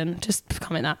Tipton? Just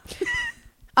comment that.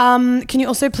 Can you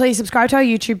also please subscribe to our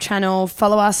YouTube channel,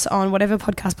 follow us on whatever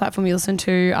podcast platform you listen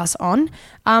to us on.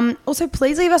 Also,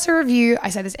 please leave us a review. I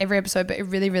say this every episode, but it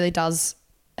really, really does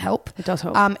help. It does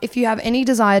help. If you have any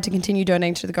desire to continue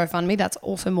donating to the GoFundMe, that's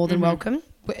also more than welcome.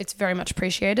 It's very much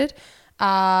appreciated.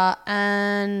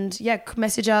 And yeah,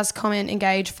 message us, comment,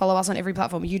 engage, follow us on every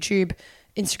platform: YouTube,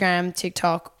 Instagram,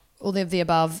 TikTok, all of the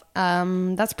above.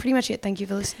 That's pretty much it. Thank you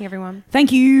for listening, everyone.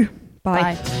 Thank you.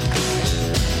 Bye. Bye.